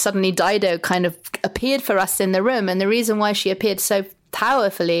 and suddenly Dido kind of appeared for us in the room. And the reason why she appeared so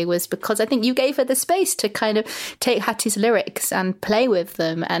powerfully was because I think you gave her the space to kind of take Hati's lyrics and play with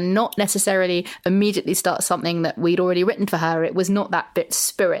them and not necessarily immediately start something that we'd already written for her. It was not that bit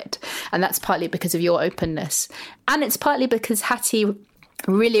spirit. And that's partly because of your openness. And it's partly because Hati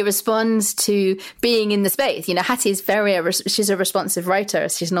really responds to being in the space. Hati is she's a responsive writer.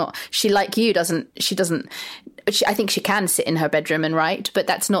 She like you I think she can sit in her bedroom and write, but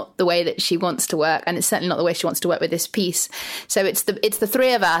that's not the way that she wants to work. And it's certainly not the way she wants to work with this piece. So it's the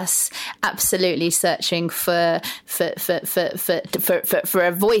 3 of us absolutely searching for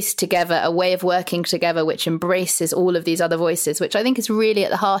a voice together, a way of working together, which embraces all of these other voices, which I think is really at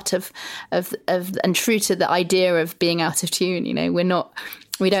the heart of and true to the idea of being out of tune.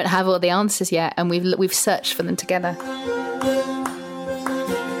 We don't have all the answers yet, and we've searched for them together.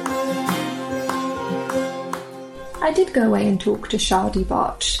 I did go away and talk to Shadi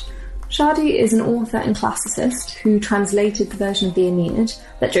Baksh. Shadi is an author and classicist who translated the version of the Aeneid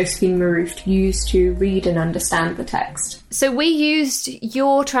that Josephine Maroof used to read and understand the text. So we used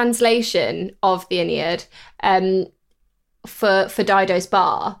your translation of the Aeneid for Dido's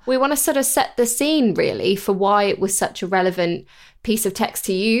Bar. We want to sort of set the scene, really, for why it was such a relevant piece of text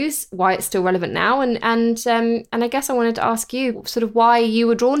to use, why it's still relevant now, and I guess I wanted to ask you sort of why you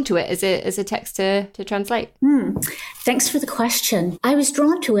were drawn to it as a text to translate. Thanks for the question. I was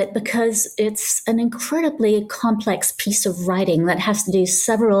drawn to it because it's an incredibly complex piece of writing that has to do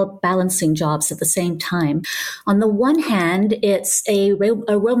several balancing jobs at the same time. On the one hand, it's a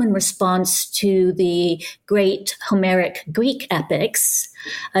Roman response to the great Homeric Greek epics,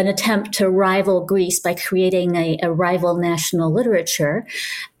 an attempt to rival Greece by creating a rival national literature.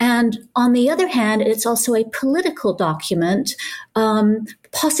 And on the other hand, it's also a political document,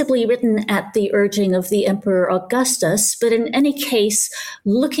 possibly written at the urging of the Emperor Augustus, but in any case,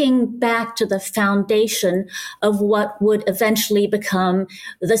 looking back to the foundation of what would eventually become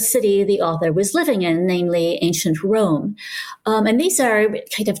the city the author was living in, namely ancient Rome. And these are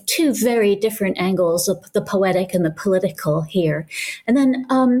kind of 2 very different angles of the poetic and the political here. And then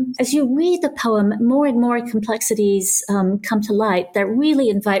as you read the poem, more and more complexities come to light that really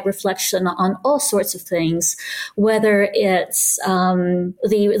invite reflection on all sorts of things, whether it's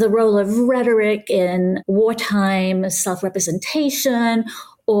the role of rhetoric in wartime self-representation,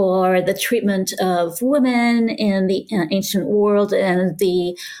 or the treatment of women in the ancient world and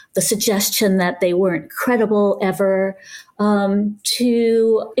the suggestion that they weren't credible ever,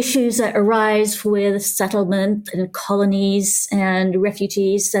 to issues that arise with settlement and colonies and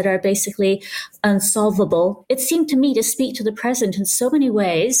refugees that are basically unsolvable. It seemed to me to speak to the present in so many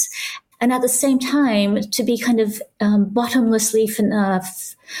ways, and at the same time to be kind of bottomlessly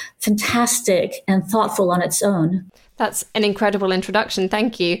fantastic and thoughtful on its own. That's an incredible introduction.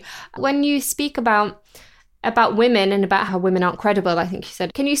 Thank you. When you speak about women and about how women aren't credible, I think you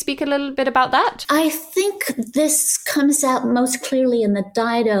said, can you speak a little bit about that? I think this comes out most clearly in the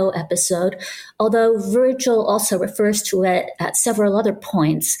Dido episode, although Virgil also refers to it at several other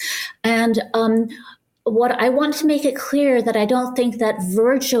points. And what I want to make it clear that I don't think that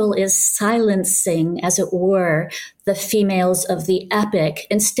Virgil is silencing, as it were, the females of the epic.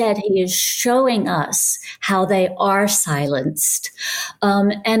 Instead, he is showing us how they are silenced.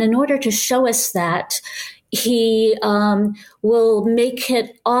 And in order to show us that, he will make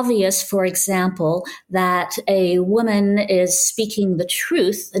it obvious, for example, that a woman is speaking the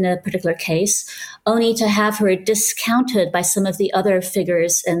truth in a particular case, only to have her discounted by some of the other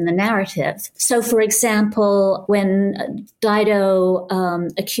figures in the narrative. So, for example, when Dido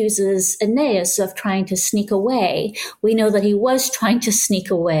accuses Aeneas of trying to sneak away, we know that he was trying to sneak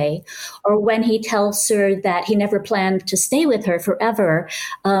away. Or when he tells her that he never planned to stay with her forever,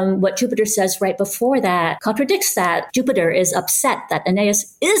 what Jupiter says right before that contradicts that. Jupiter is upset that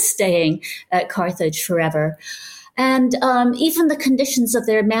Aeneas is staying at Carthage forever. And even the conditions of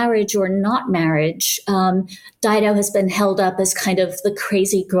their marriage or not marriage, Dido has been held up as kind of the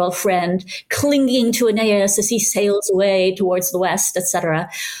crazy girlfriend clinging to Aeneas as he sails away towards the west, etc.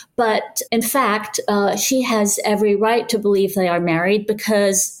 But in fact, she has every right to believe they are married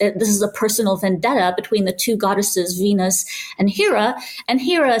because this is a personal vendetta between the two goddesses, Venus and Hera. And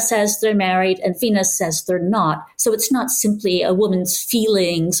Hera says they're married and Venus says they're not. So it's not simply a woman's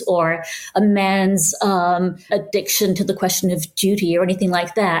feelings or a man's addiction to the question of duty or anything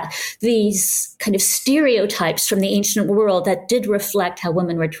like that. These kind of stereotypes from the ancient world that did reflect how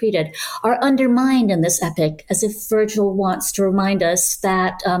women were treated are undermined in this epic, as if Virgil wants to remind us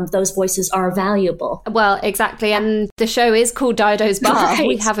that those voices are valuable. Well, exactly. And the show is called Dido's Bar. Right.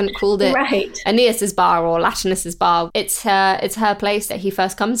 We haven't called it Aeneas's Bar or Latinus's Bar. It's her place that he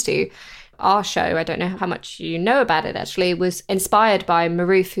first comes to. Our show, I don't know how much you know about it actually, was inspired by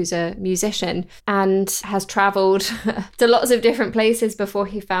Maroof, who's a musician and has travelled to lots of different places before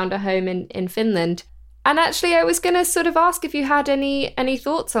he found a home in Finland. And actually, I was going to sort of ask if you had any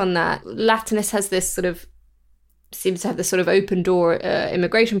thoughts on that. Latinus has this seems to have this sort of open door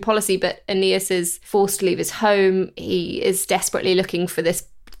immigration policy, but Aeneas is forced to leave his home. He is desperately looking for this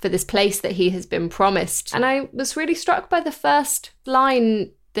place that he has been promised. And I was really struck by the first line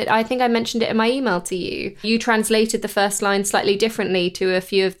that I think I mentioned it in my email to you. You translated the first line slightly differently to a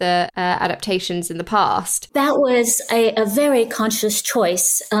few of the adaptations in the past. That was a very conscious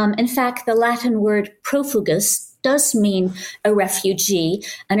choice. In fact, the Latin word profugus does mean a refugee,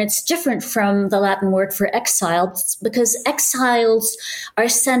 and it's different from the Latin word for exiled because exiles are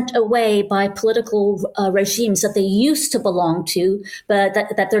sent away by political regimes that they used to belong to, but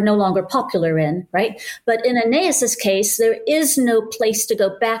that they're no longer popular in, right? But in Aeneas's case, there is no place to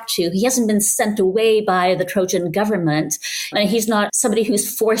go back to. He hasn't been sent away by the Trojan government. And he's not somebody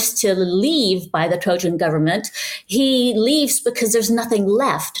who's forced to leave by the Trojan government. He leaves because there's nothing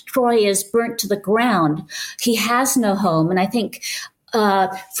left. Troy is burnt to the ground. He has no home. And I think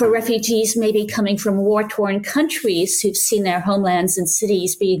for refugees maybe coming from war-torn countries who've seen their homelands and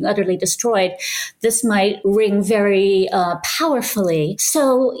cities being utterly destroyed, this might ring very powerfully.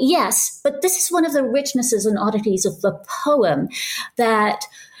 So yes, but this is one of the richnesses and oddities of the poem, that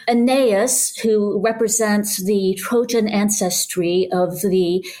Aeneas, who represents the Trojan ancestry of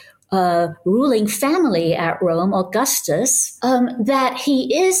the ruling family at Rome, Augustus, that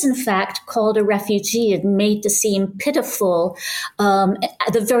he is in fact called a refugee and made to seem pitiful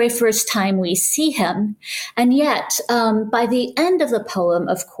the very first time we see him. And yet, by the end of the poem,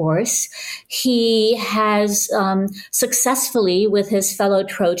 of course, he has successfully, with his fellow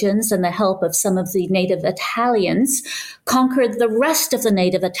Trojans and the help of some of the native Italians, conquered the rest of the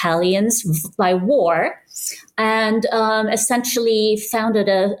native Italians by war, and essentially founded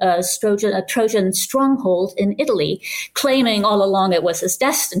a Trojan stronghold in Italy, claiming all along it was his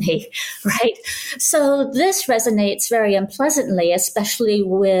destiny, right? So this resonates very unpleasantly, especially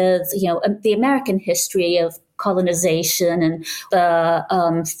with, the American history of colonization and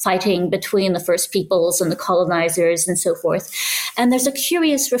the fighting between the First Peoples and the colonizers and so forth. And there's a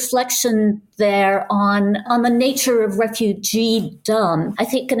curious reflection there on the nature of refugeedom. I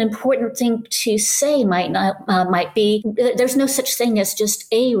think an important thing to say might be there's no such thing as just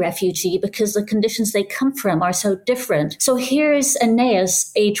a refugee because the conditions they come from are so different. So here's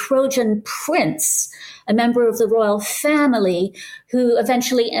Aeneas, a Trojan prince, a member of the royal family, who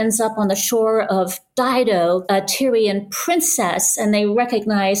eventually ends up on the shore of Dido, a Tyrian princess, and they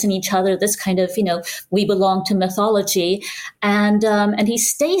recognize in each other this kind of, we belong to mythology, and he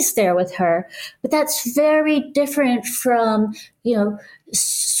stays there with her. But that's very different from,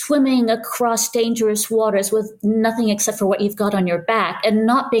 swimming across dangerous waters with nothing except for what you've got on your back and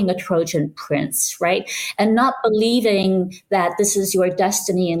not being a Trojan prince, right? And not believing that this is your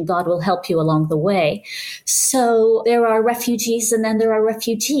destiny and God will help you along the way. So there are refugees and then there are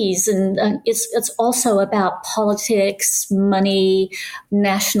refugees. And it's also about politics, money,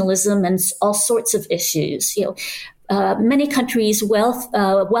 nationalism, and all sorts of issues, many countries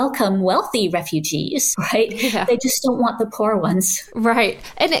welcome wealthy refugees, right? Yeah. They just don't want the poor ones. Right.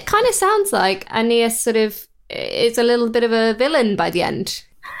 And it kind of sounds like Aeneas sort of is a little bit of a villain by the end.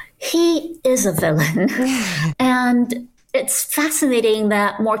 He is a villain. And it's fascinating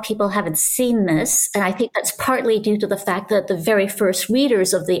that more people haven't seen this. And I think that's partly due to the fact that the very first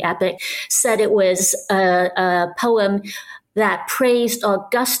readers of the epic said it was a poem that praised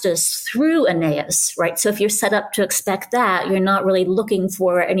Augustus through Aeneas, right? So if you're set up to expect that, you're not really looking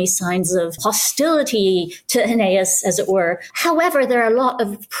for any signs of hostility to Aeneas, as it were. However, there are a lot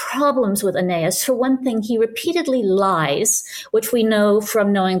of problems with Aeneas. For one thing, he repeatedly lies, which we know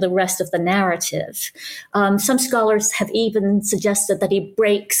from knowing the rest of the narrative. Some scholars have even suggested that he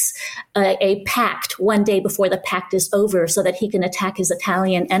breaks a pact one day before the pact is over so that he can attack his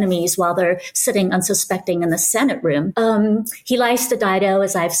Italian enemies while they're sitting unsuspecting in the Senate room. He lies to Dido,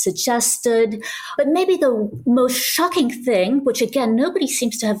 as I've suggested. But maybe the most shocking thing, which again, nobody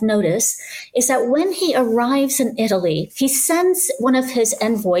seems to have noticed, is that when he arrives in Italy, he sends one of his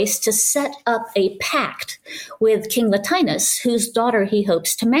envoys to set up a pact with King Latinus, whose daughter he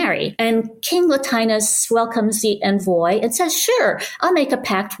hopes to marry. And King Latinus welcomes the envoy and says, sure, I'll make a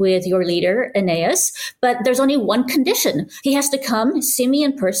pact with your leader, Aeneas, but there's only one condition. He has to come, see me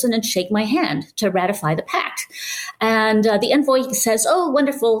in person, and shake my hand to ratify the pact. And the envoy says, oh,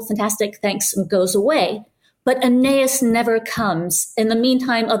 wonderful, fantastic, thanks, and goes away. But Aeneas never comes. In the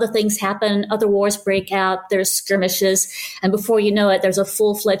meantime, other things happen, other wars break out, there's skirmishes, and before you know it, there's a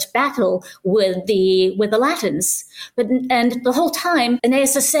full-fledged battle with the Latins. And the whole time,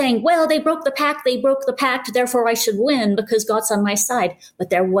 Aeneas is saying, well, they broke the pact, therefore I should win because God's on my side.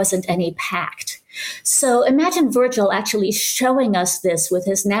 But there wasn't any pact. So imagine Virgil actually showing us this with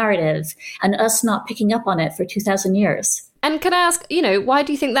his narrative and us not picking up on it for 2,000 years. And can I ask, why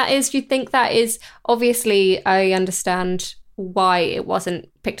do you think that is? Do you think that is, obviously, I understand why it wasn't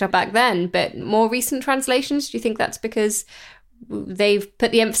picked up back then, but more recent translations, do you think that's because they've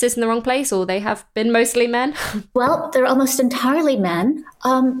put the emphasis in the wrong place, or they have been mostly men? Well, they're almost entirely men.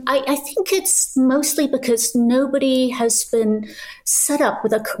 I think it's mostly because nobody has been set up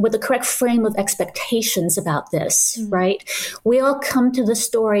with a correct frame of expectations about this, right? We all come to the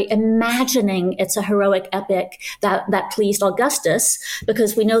story imagining it's a heroic epic that pleased Augustus,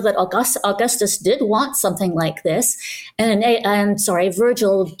 because we know that Augustus did want something like this, and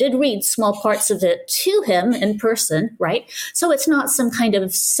Virgil did read small parts of it to him in person, right? So it's not some kind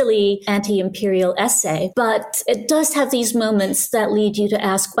of silly anti-imperial essay, but it does have these moments that lead you to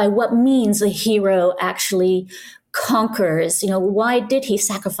ask by what means a hero actually conquers. Why did he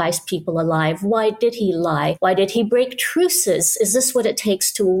sacrifice people alive? Why did he lie? Why did he break truces? Is this what it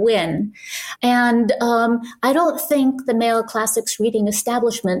takes to win? And I don't think the male classics reading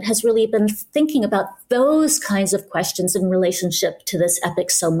establishment has really been thinking about those kinds of questions in relationship to this epic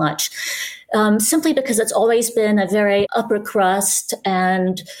so much. Simply because it's always been a very upper crust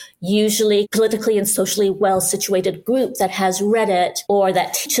and usually politically and socially well-situated group that has read it or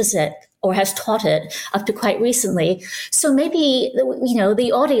that teaches it or has taught it up to quite recently. So maybe,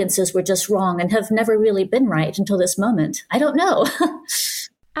 the audiences were just wrong and have never really been right until this moment. I don't know.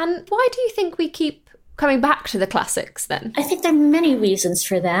 And why do you think we keep coming back to the classics then? I think there are many reasons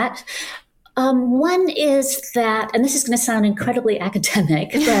for that. One is that, and this is going to sound incredibly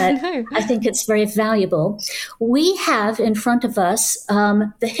academic, but no. I think it's very valuable. We have in front of us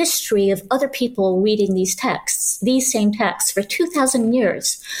the history of other people reading these same texts for 2,000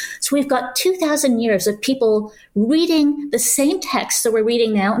 years. So we've got 2,000 years of people reading the same texts that we're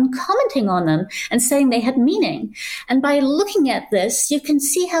reading now and commenting on them and saying they had meaning. And by looking at this, you can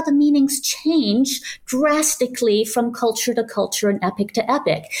see how the meanings change drastically from culture to culture and epic to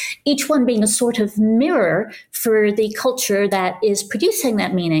epic, each one being a sort of mirror for the culture that is producing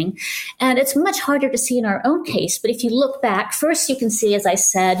that meaning. And it's much harder to see in our own case. But if you look back, first you can see, as I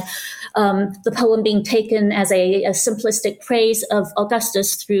said, the poem being taken as a simplistic praise of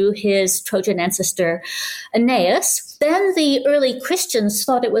Augustus through his Trojan ancestor Aeneas. Then the early Christians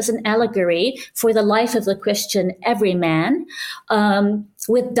thought it was an allegory for the life of the Christian everyman,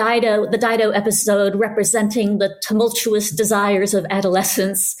 with Dido, the Dido episode representing the tumultuous desires of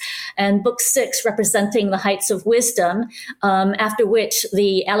adolescence, and Book 6 representing the heights of wisdom, after which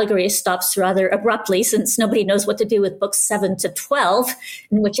the allegory stops rather abruptly, since nobody knows what to do with Books 7 to 12,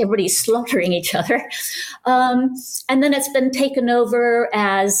 in which everybody's slaughtering each other. And then it's been taken over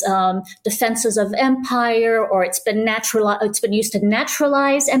as defenses of empire, or it's been used to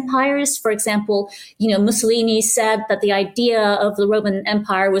naturalize empires. For example, Mussolini said that the idea of the Roman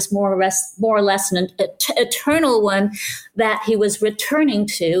Empire was more or less an eternal one that he was returning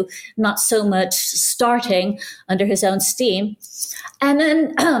to, not so much starting under his own steam. And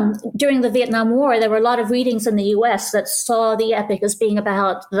then during the Vietnam War, there were a lot of readings in the U.S. that saw the epic as being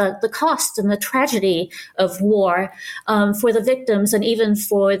about the cost and the tragedy of war for the victims and even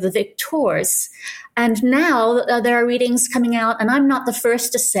for the victors. And now there are readings coming out, and I'm not the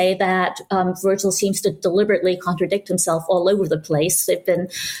first to say that Virgil seems to deliberately contradict himself all over the place. There have been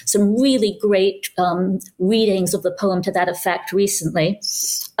some really great readings of the poem to that effect recently.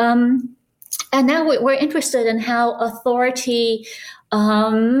 And now we're interested in how authority,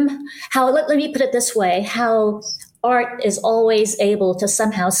 let me put it this way, how art is always able to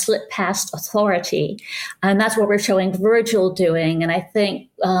somehow slip past authority. And that's what we're showing Virgil doing. And I think,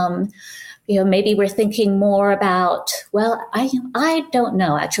 maybe we're thinking more about, well, I don't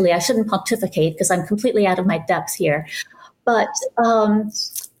know, actually. I shouldn't pontificate because I'm completely out of my depth here. But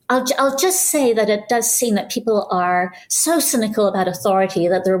I'll just say that it does seem that people are so cynical about authority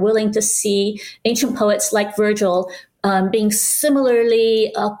that they're willing to see ancient poets like Virgil being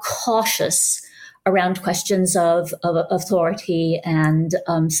similarly cautious around questions of authority and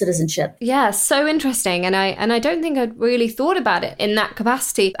citizenship. Yeah, so interesting. And I don't think I'd really thought about it in that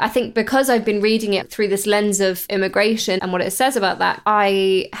capacity. I think because I've been reading it through this lens of immigration and what it says about that,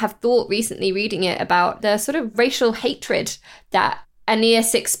 I have thought recently reading it about the sort of racial hatred that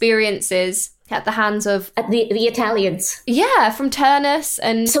Aeneas experiences at the hands of the Italians. Yeah, from Turnus.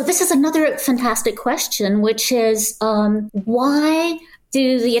 And so this is another fantastic question, which is why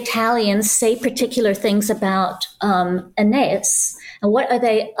do the Italians say particular things about Aeneas? And what are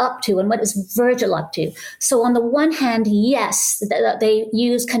they up to? And what is Virgil up to? So on the one hand, yes, they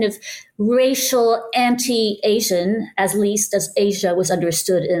use kind of racial anti-Asian, at least as Asia was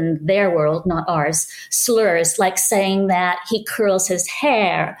understood in their world, not ours, slurs, like saying that he curls his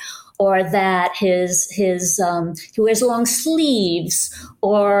hair, or that he wears long sleeves,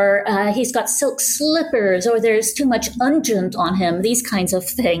 or he's got silk slippers, or there's too much unguent on him, these kinds of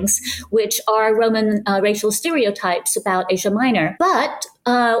things, which are Roman racial stereotypes about Asia Minor. But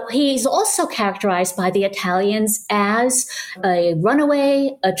he's also characterized by the Italians as a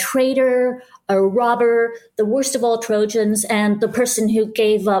runaway, a traitor, a robber, the worst of all Trojans, and the person who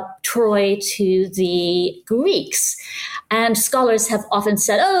gave up Troy to the Greeks. And scholars have often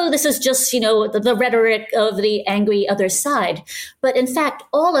said, oh, this is just, the rhetoric of the angry other side. But in fact,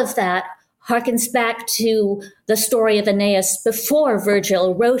 all of that harkens back to the story of Aeneas before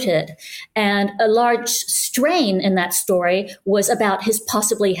Virgil wrote it. And a large strain in that story was about his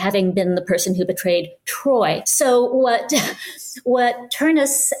possibly having been the person who betrayed Troy. So what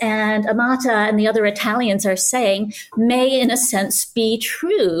Turnus and Amata and the other Italians are saying may, in a sense, be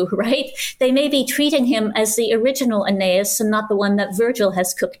true, right? They may be treating him as the original Aeneas and not the one that Virgil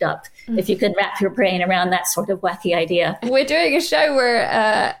has cooked up, if you could wrap your brain around that sort of wacky idea. We're doing a show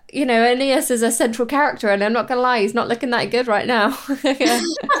where, Aeneas is a central character, and I'm not going to lie, he's not looking that good right now.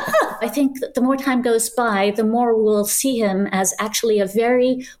 I think that the more time goes by, the more we'll see him as actually a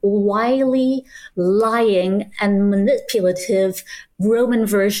very wily, lying, and manipulative Roman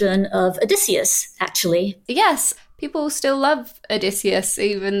version of Odysseus, actually. Yes. People still love Odysseus,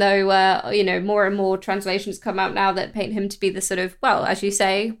 even though, more and more translations come out now that paint him to be the sort of, well, as you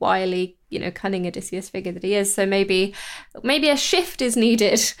say, wily, cunning Odysseus figure that he is. So maybe a shift is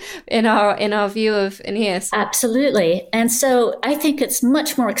needed in our view of Aeneas. Absolutely. And so I think it's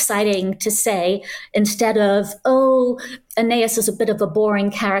much more exciting to say, instead of, oh, Aeneas is a bit of a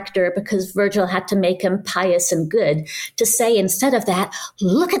boring character because Virgil had to make him pious and good, to say instead of that,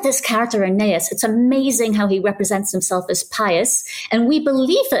 look at this character Aeneas. It's amazing how he represents himself as pious. And we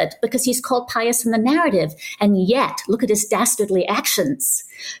believe it because he's called pious in the narrative. And yet, look at his dastardly actions.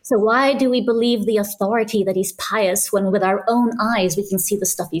 So why do we believe the authority that he's pious when with our own eyes we can see the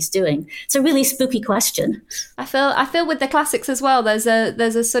stuff he's doing? It's a really spooky question. I feel with the classics as well, there's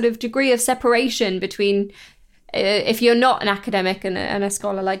a sort of degree of separation between, if you're not an academic and a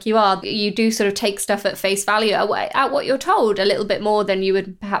scholar like you are, you do sort of take stuff at face value, at what you're told, a little bit more than you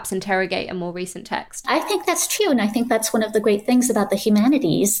would perhaps interrogate a more recent text. I think that's true. And I think that's one of the great things about the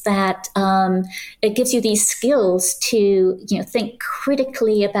humanities, that it gives you these skills to think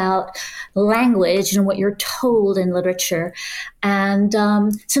critically about language and what you're told in literature. And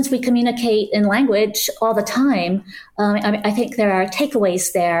since we communicate in language all the time, I think there are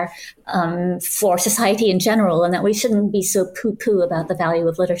takeaways there for society in general, and that we shouldn't be so poo-poo about the value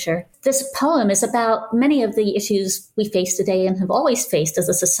of literature. this poem is about many of the issues we face today and have always faced as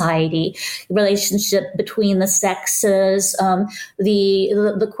a society: relationship between the sexes,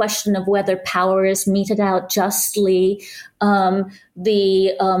 the question of whether power is meted out justly,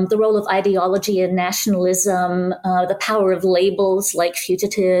 the role of ideology and nationalism, the power of labels like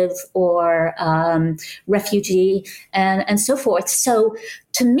fugitive or refugee, and so forth. So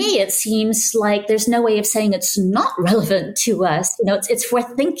to me, it seems like there's no way of saying it's not relevant to us. It's for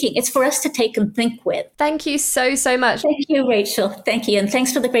thinking. It's for us to take and think with. Thank you so much. Thank you, Rachel. Thank you. And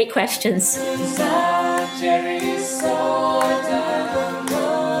thanks for the great questions.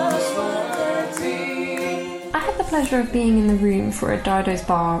 I had the pleasure of being in the room for a Dido's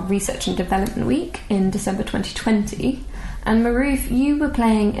Bar Research and Development Week in December 2020. And Maruf, you were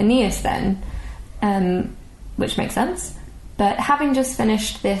playing Aeneas then, which makes sense. But having just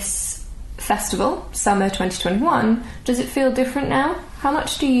finished this festival, summer 2021, does it feel different now? How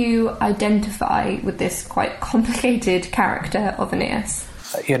much do you identify with this quite complicated character of Aeneas?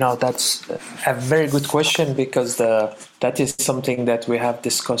 That's a very good question, because that is something that we have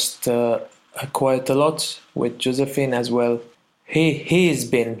discussed quite a lot with Josephine as well. He's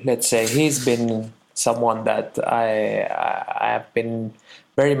been someone that I have been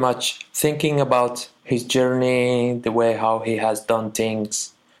very much thinking about his journey, the way how he has done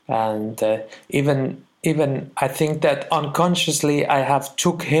things, and even I think that unconsciously I have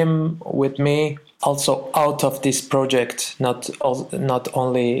took him with me also out of this project, not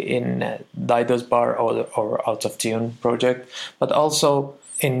only in Dido's Bar or Out of Tune project, but also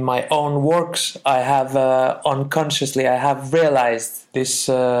in my own works. I have unconsciously I have realized this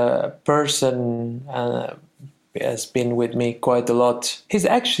person has been with me quite a lot. He's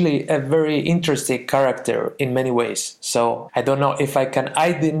actually a very interesting character in many ways. So I don't know if I can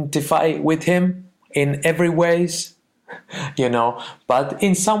identify with him in every ways, but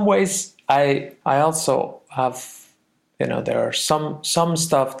in some ways I also have, there are some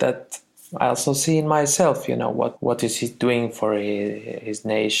stuff that I also see in myself, what is he doing for his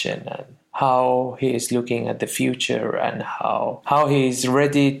nation, and how he is looking at the future, and how he is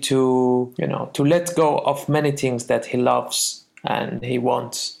ready to let go of many things that he loves and he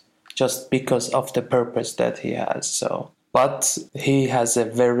wants just because of the purpose that he has. So, but he has a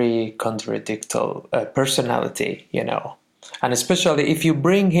very contradictory personality, and especially if you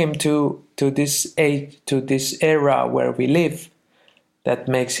bring him to this age, to this era where we live, that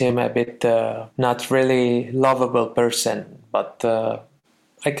makes him a bit not really lovable person. But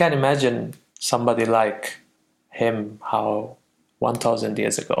I can imagine somebody like him, how 1,000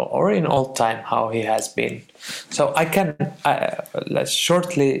 years ago or in old time, how he has been. So let's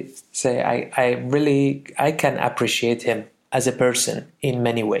shortly say I can appreciate him as a person in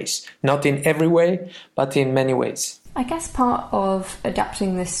many ways. Not in every way, but in many ways. I guess part of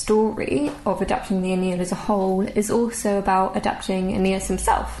adapting this story, of adapting the Aeneid as a whole, is also about adapting Aeneas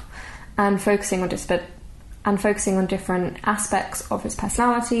himself and focusing on different aspects of his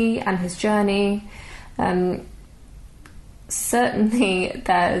personality and his journey. Certainly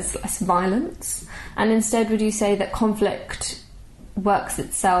there's less violence, and instead would you say that conflict works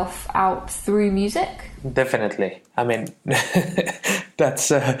itself out through music? Definitely. I mean,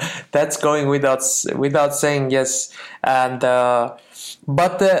 that's going without saying, yes. And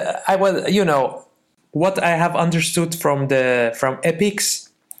but I was, what I have understood from epics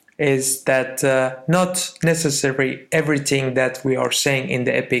is that not necessarily everything that we are saying in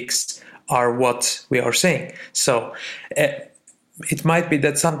the epics are what we are saying. So it might be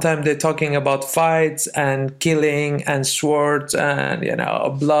that sometimes they're talking about fights and killing and swords and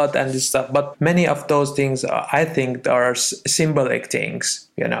blood and this stuff, but many of those things I think are symbolic things.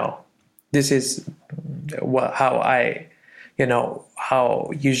 This is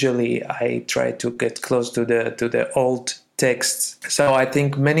how usually I try to get close to the old texts. So I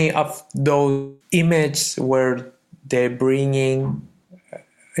think many of those images where they're bringing,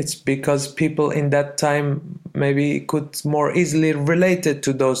 it's because people in that time maybe could more easily relate it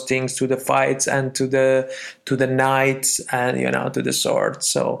to those things, to the fights and to the knights and to the sword.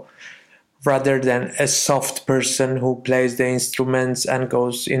 So rather than a soft person who plays the instruments and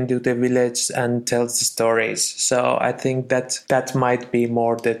goes into the village and tells the stories. So I think that might be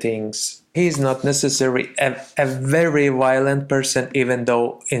more the things. He's not necessarily a very violent person, even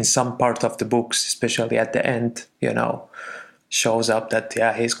though in some part of the books, especially at the end, shows up that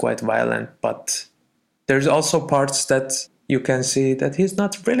he's quite violent, but there's also parts that you can see that he's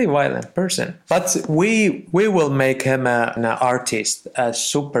not really violent person. But we will make him an artist, a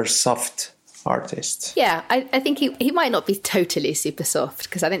super soft artist. Yeah, I think he might not be totally super soft,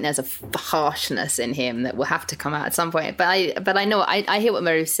 because I think there's a harshness in him that will have to come out at some point. But I know I hear what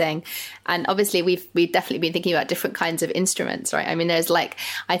Maruf's saying, and obviously we've definitely been thinking about different kinds of instruments, right? I mean, there's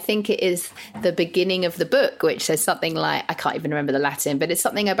I think it is the beginning of the book which says something like, I can't even remember the Latin, but it's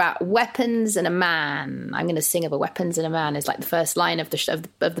something about weapons and a man. I'm going to sing of a weapons and a man is like the first line of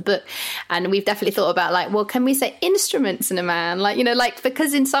the book, and we've definitely thought about well, can we say instruments and a man?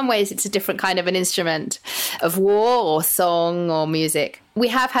 Because in some ways it's a different kind of an instrument of war or song or music. We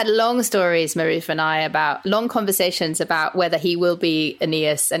have had long stories, Maruf and I, about long conversations about whether he will be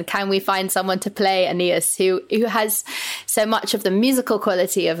Aeneas, and can we find someone to play Aeneas who has so much of the musical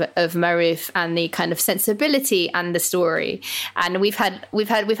quality of Maruf and the kind of sensibility and the story. And we've had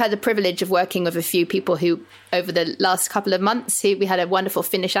the privilege of working with a few people who, over the last couple of months, we had a wonderful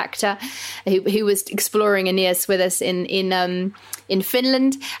Finnish actor who was exploring Aeneas with us in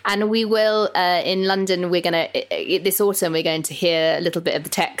Finland, and we will in London. This autumn we're going to hear a little bit of the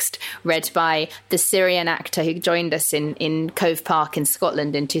text read by the Syrian actor who joined us in Cove Park in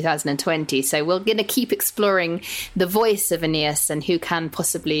Scotland in 2020. So we're going to keep exploring the voice of Aeneas and who can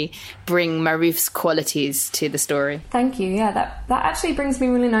possibly bring Maruf's qualities to the story. Thank you. Yeah, that actually brings me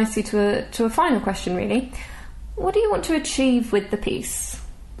really nicely to a final question, really. What do you want to achieve with the piece?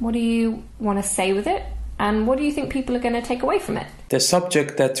 What do you want to say with it? And what do you think people are going to take away from it? The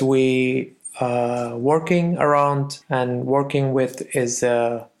subject that we working around and working with is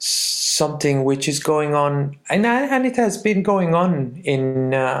something which is going on, and it has been going on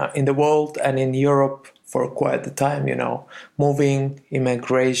in the world and in Europe for quite a time. Moving,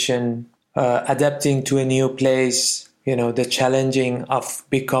 immigration, adapting to a new place. The challenging of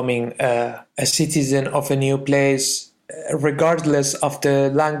becoming a citizen of a new place, regardless of the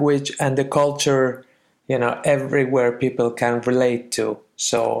language and the culture. Everywhere people can relate to.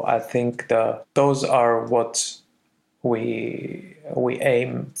 So I think those are what we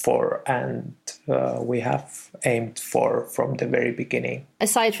aim for, and we have aimed for from the very beginning.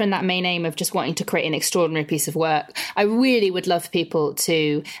 Aside from that main aim of just wanting to create an extraordinary piece of work, I really would love people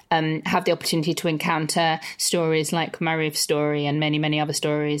to have the opportunity to encounter stories like Maruf's story and many, many other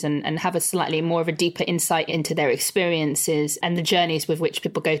stories, and have a slightly more of a deeper insight into their experiences and the journeys with which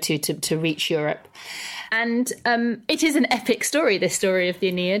people go to reach Europe. And it is an epic story, this story of the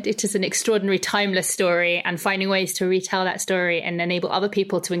Aeneid. It is an extraordinary, timeless story, and finding ways to retell that story and enable other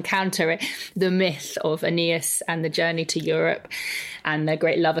people to encounter it, the myth of Aeneas and the journey to Europe and the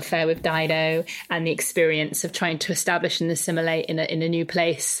great love affair with Dido and the experience of trying to establish and assimilate in a new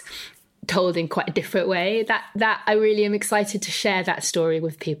place, told in quite a different way. That I really am excited to share that story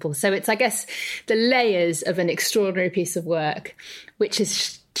with people. So it's, I guess, the layers of an extraordinary piece of work, which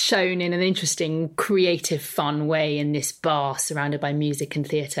is shown in an interesting, creative, fun way in this bar surrounded by music and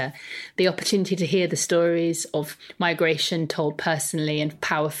theatre. The opportunity to hear the stories of migration told personally and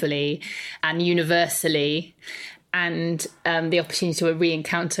powerfully and universally, and the opportunity to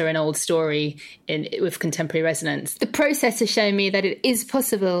re-encounter an old story with contemporary resonance. The process has shown me that it is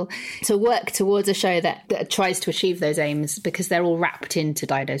possible to work towards a show that tries to achieve those aims, because they're all wrapped into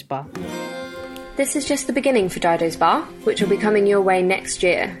Dido's Bar. This is just the beginning for Dido's Bar, which will be coming your way next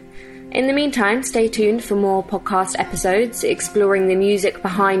year. In the meantime, stay tuned for more podcast episodes exploring the music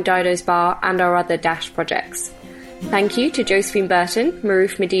behind Dido's Bar and our other Dash projects. Thank you to Josephine Burton,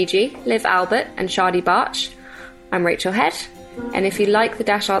 Maruf Medigi, Liv Albert and Shadi Barch. I'm Rachel Head, and if you like the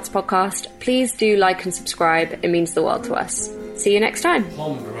Dash Arts podcast, please do like and subscribe. It means the world to us. See you next time.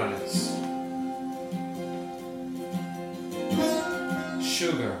 Pomegranates.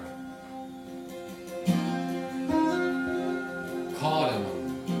 Sugar. Cardamom.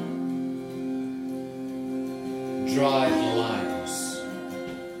 Dried limes.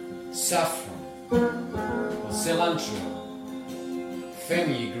 Saffron. Cilantro.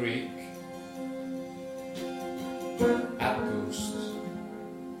 Fenugreek. Apples,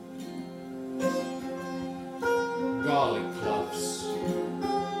 garlic cloves,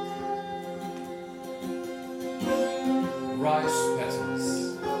 rice petals,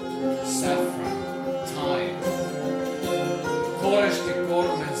 saffron, thyme, korest i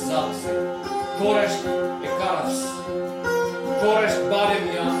kormen satsi, korest i karas, korest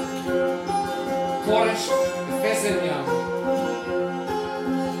bademjan, korest i fesenjan,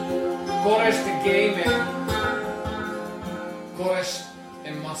 korest i geimen, korest